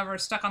uncle whoever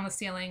is stuck on the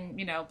ceiling,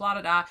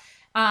 blah da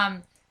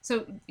da.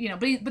 So but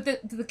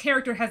the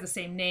character has the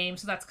same name,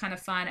 so that's kind of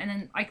fun. And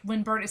then like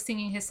when Bert is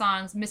singing his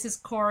songs,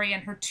 Mrs. Corey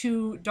and her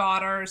 2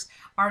 daughters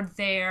are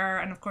there,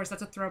 and of course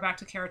that's a throwback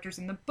to characters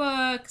in the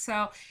book.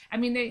 So I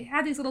mean, they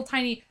had these little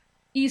tiny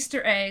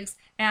Easter eggs,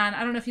 and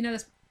I don't know if you know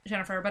this,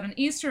 Jennifer, but an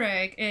Easter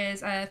egg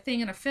is a thing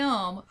in a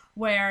film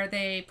where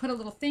they put a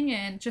little thing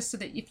in just so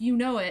that if you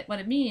know what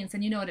it means,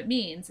 then you know what it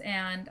means.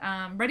 And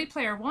Ready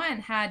Player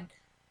One had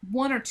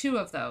 1 or 2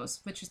 of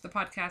those, which is the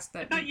podcast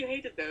that... I thought you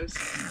hated those.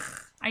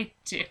 I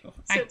do.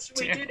 Since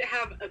we did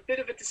have a bit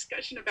of a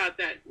discussion about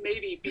that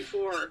maybe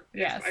before,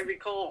 yes. If I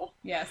recall.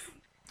 Yes.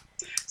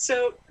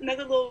 So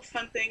another little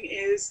fun thing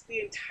is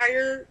the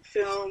entire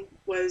film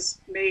was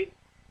made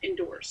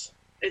indoors.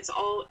 It's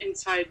all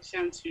inside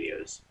sound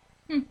studios.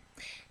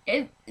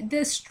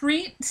 The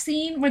street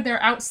scene where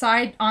they're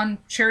outside on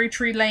Cherry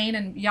Tree Lane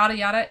and yada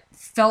yada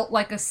felt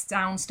like a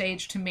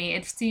soundstage to me.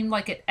 It seemed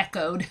like it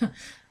echoed,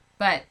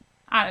 but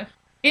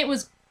it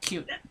was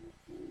cute.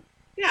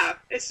 Yeah,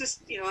 it's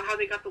just how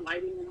they got the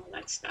lighting and all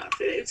that stuff.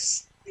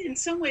 It's in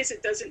some ways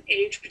it doesn't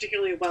age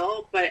particularly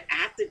well, but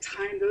at the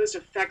time those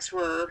effects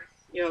were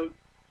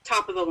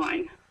top of the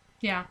line.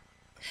 Yeah,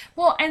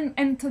 well, and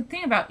the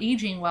thing about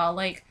aging well,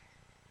 like,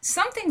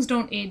 some things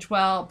don't age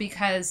well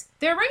because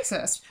they're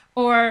racist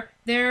or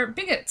they're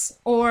bigots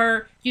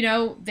or,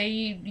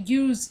 they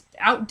use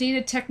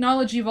outdated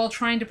technology while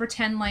trying to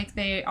pretend like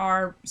they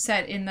are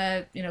set in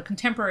the,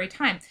 contemporary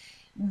time.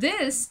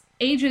 This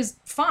ages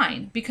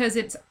fine because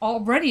it's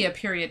already a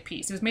period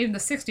piece. It was made in the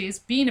 60s,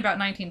 being about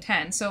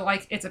 1910. So,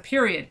 like, it's a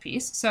period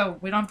piece. So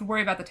we don't have to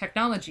worry about the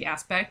technology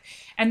aspect.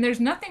 And there's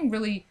nothing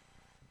really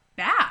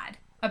bad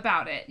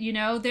about it.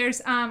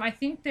 There's I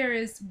think there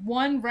is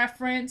one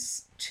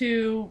reference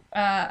to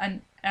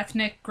an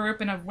ethnic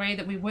group in a way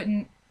that we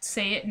wouldn't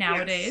say it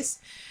nowadays.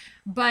 Yes.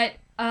 But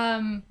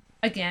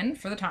again,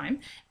 for the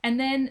time. And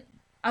then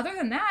other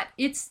than that,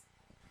 it's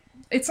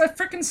a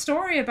freaking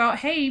story about,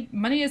 hey,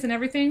 money isn't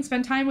everything,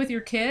 spend time with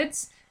your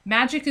kids,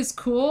 magic is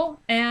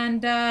cool,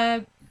 and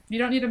you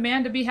don't need a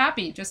man to be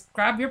happy. Just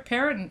grab your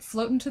parrot and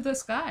float into the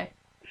sky.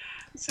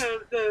 So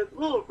the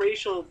little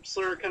racial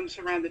slur comes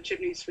around the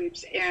chimney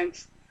sweeps, and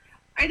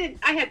I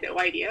had no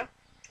idea.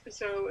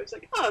 So it was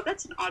like, oh,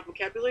 that's an odd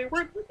vocabulary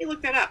word. Let me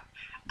look that up.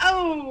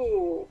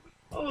 Oh,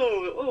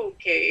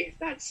 okay.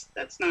 That's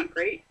not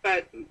great.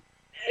 But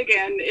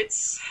again,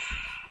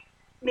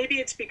 maybe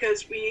it's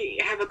because we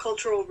have a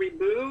cultural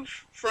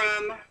remove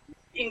from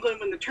England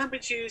when the term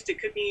was used.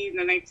 It could be in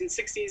the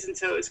 1960s, and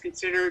so it's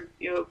considered,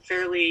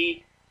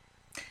 fairly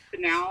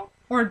banal.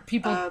 Or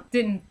people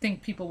didn't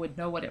think people would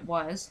know what it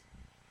was.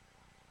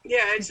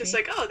 Yeah, it's just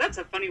like, oh, that's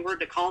a funny word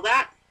to call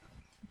that.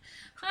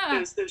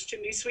 Those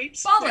chimney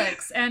sweeps.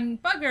 Bollocks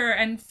and bugger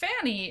and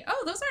fanny.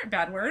 Oh, those aren't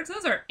bad words.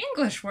 Those are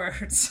English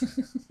words.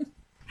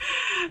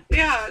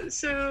 Yeah,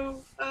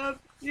 so,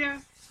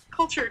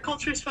 culture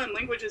is fun.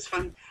 Language is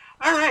fun.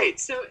 All right,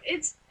 so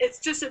it's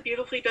just a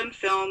beautifully done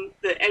film.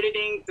 The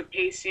editing, the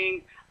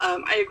pacing.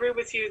 I agree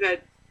with you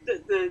that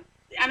the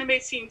anime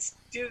scenes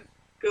do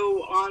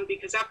go on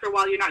because after a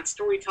while you're not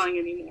storytelling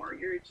anymore.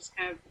 You're just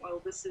kind of, well,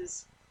 this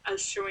is us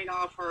showing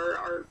off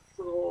our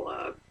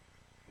little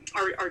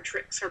our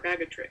tricks, our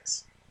bag of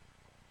tricks.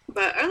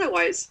 But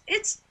otherwise,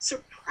 it's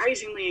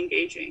surprisingly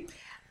engaging.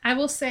 I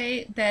will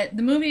say that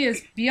the movie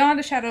is beyond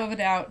a shadow of a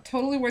doubt,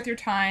 totally worth your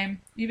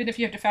time, even if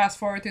you have to fast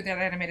forward through that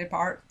animated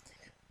part.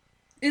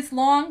 It's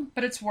long,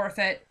 but it's worth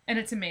it, and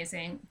it's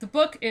amazing. The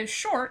book is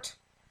short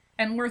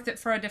and worth it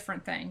for a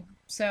different thing.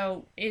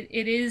 So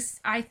it is,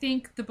 I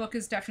think the book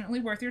is definitely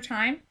worth your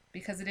time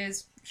because it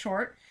is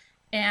short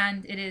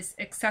and it is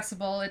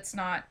accessible. It's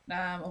not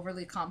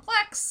overly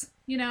complex.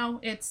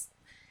 It's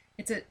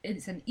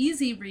an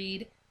easy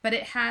read, but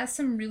it has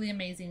some really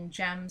amazing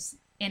gems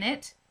in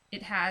it.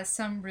 It has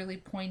some really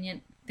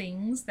poignant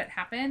things that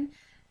happen.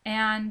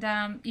 And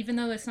even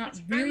though it's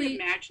very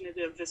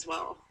imaginative as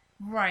well.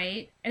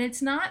 Right. And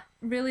it's not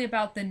really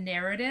about the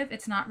narrative.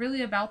 It's not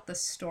really about the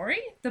story.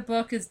 The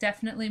book is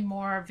definitely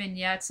more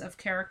vignettes of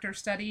character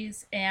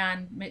studies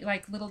and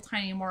like little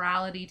tiny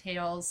morality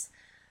tales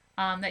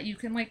that you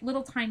can like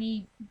little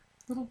tiny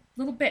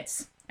little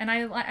bits. And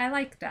I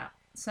like that.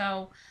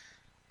 So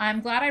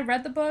I'm glad I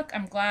read the book.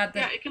 I'm glad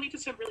that it can lead to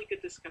some really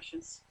good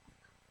discussions.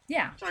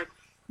 yeah. Sorry.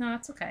 No,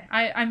 that's okay.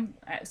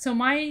 So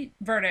my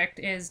verdict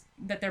is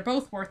that they're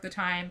both worth the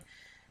time,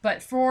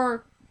 but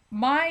for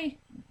my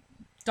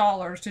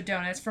dollars to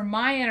donuts, for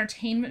my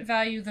entertainment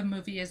value, the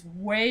movie is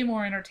way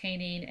more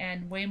entertaining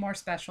and way more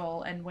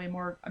special and way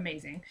more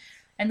amazing.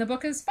 And the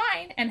book is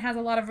fine and has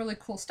a lot of really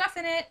cool stuff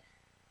in it,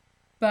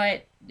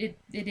 but it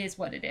is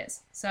what it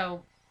is.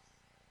 So,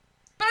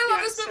 but I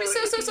love this movie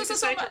so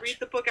much. To read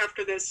the book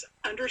after this,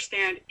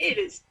 understand it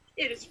is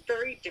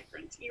very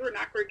different. You are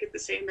not going to get the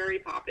same Mary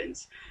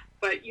Poppins,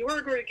 but you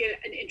are going to get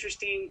an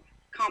interesting,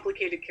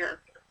 complicated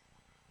character.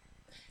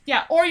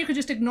 Yeah, or you could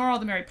just ignore all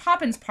the Mary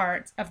Poppins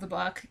parts of the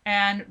book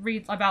and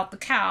read about the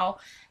cow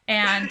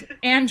and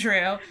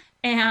Andrew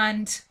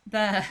and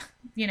the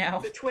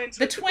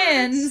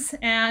twins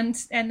and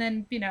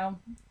then,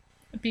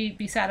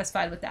 be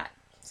satisfied with that.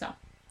 So.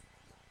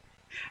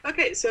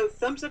 Okay, so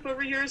thumbs up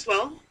over here as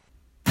well.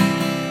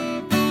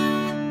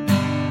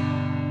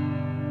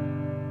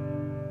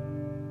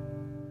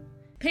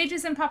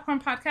 Pages and Popcorn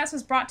Podcast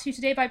was brought to you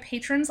today by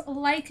patrons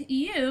like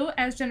you.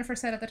 As Jennifer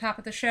said at the top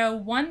of the show,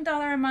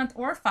 $1 a month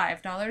or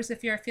 $5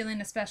 if you're feeling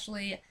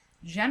especially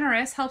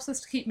generous helps us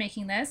to keep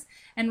making this.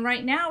 And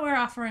right now we're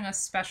offering a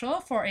special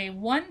for a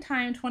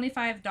one-time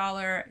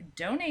 $25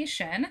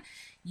 donation.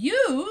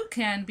 You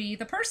can be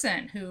the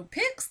person who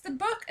picks the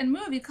book and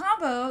movie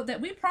combo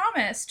that we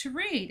promise to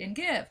read and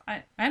give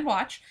and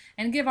watch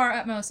and give our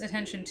utmost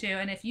attention to.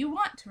 And if you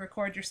want to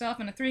record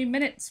yourself in a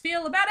 3-minute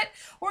spiel about it,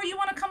 or you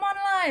want to come on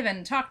live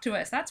and talk to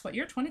us, that's what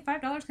your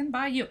 $25 can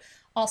buy you.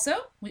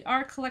 Also, we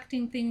are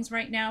collecting things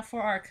right now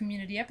for our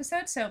community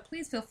episode, so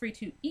please feel free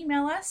to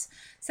email us,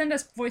 send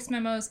us voice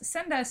memos,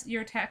 send us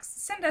your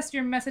texts, send us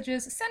your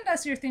messages, send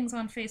us your things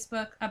on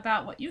Facebook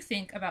about what you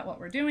think about what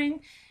we're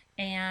doing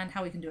and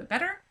how we can do it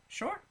better.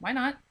 Sure, why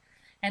not?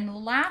 And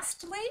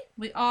lastly,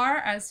 we are,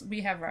 as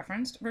we have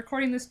referenced,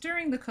 recording this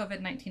during the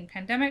COVID-19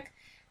 pandemic.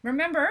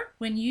 Remember,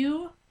 when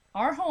you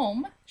are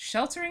home,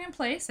 sheltering in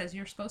place, as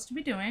you're supposed to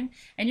be doing,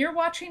 and you're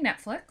watching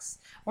Netflix,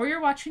 or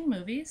you're watching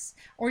movies,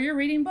 or you're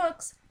reading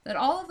books, that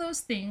all of those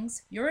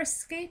things, your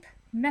escape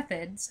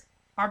methods,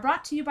 are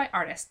brought to you by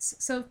artists.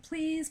 So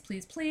please,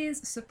 please,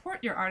 please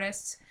support your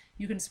artists.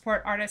 You can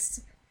support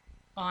artists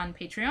on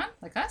Patreon,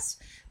 like us.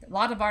 A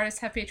lot of artists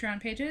have Patreon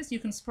pages. You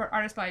can support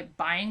artists by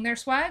buying their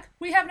swag.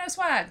 We have no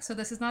swag, so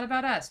this is not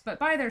about us, but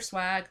buy their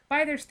swag,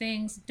 buy their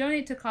things,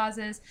 donate to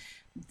causes,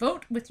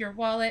 vote with your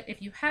wallet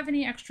if you have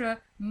any extra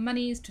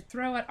monies to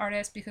throw at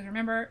artists, because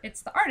remember,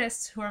 it's the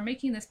artists who are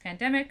making this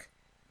pandemic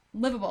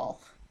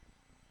livable.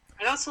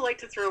 I'd also like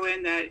to throw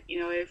in that,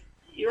 if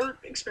you're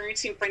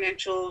experiencing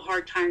financial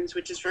hard times,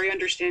 which is very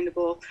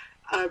understandable,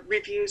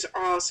 reviews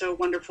are also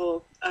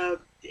wonderful.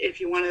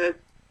 If you want to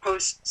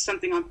post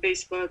something on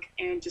Facebook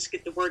and just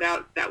get the word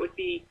out, that would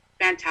be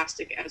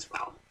fantastic as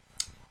well.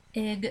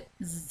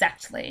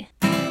 Exactly.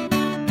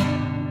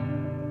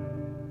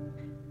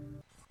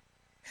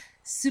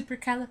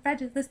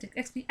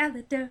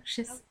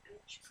 Supercalifragilisticexpialidocious.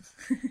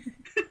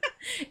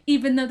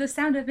 Even though the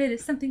sound of it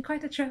is something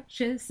quite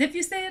atrocious, if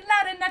you say it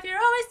loud enough, you're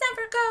always sound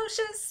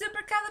precocious.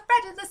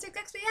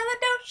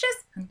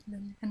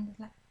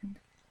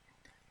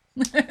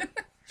 Supercalifragilisticexpialidocious.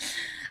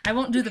 I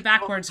won't do the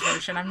backwards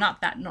version. I'm not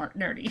that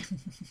nerdy.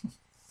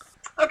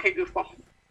 Okay, goofball.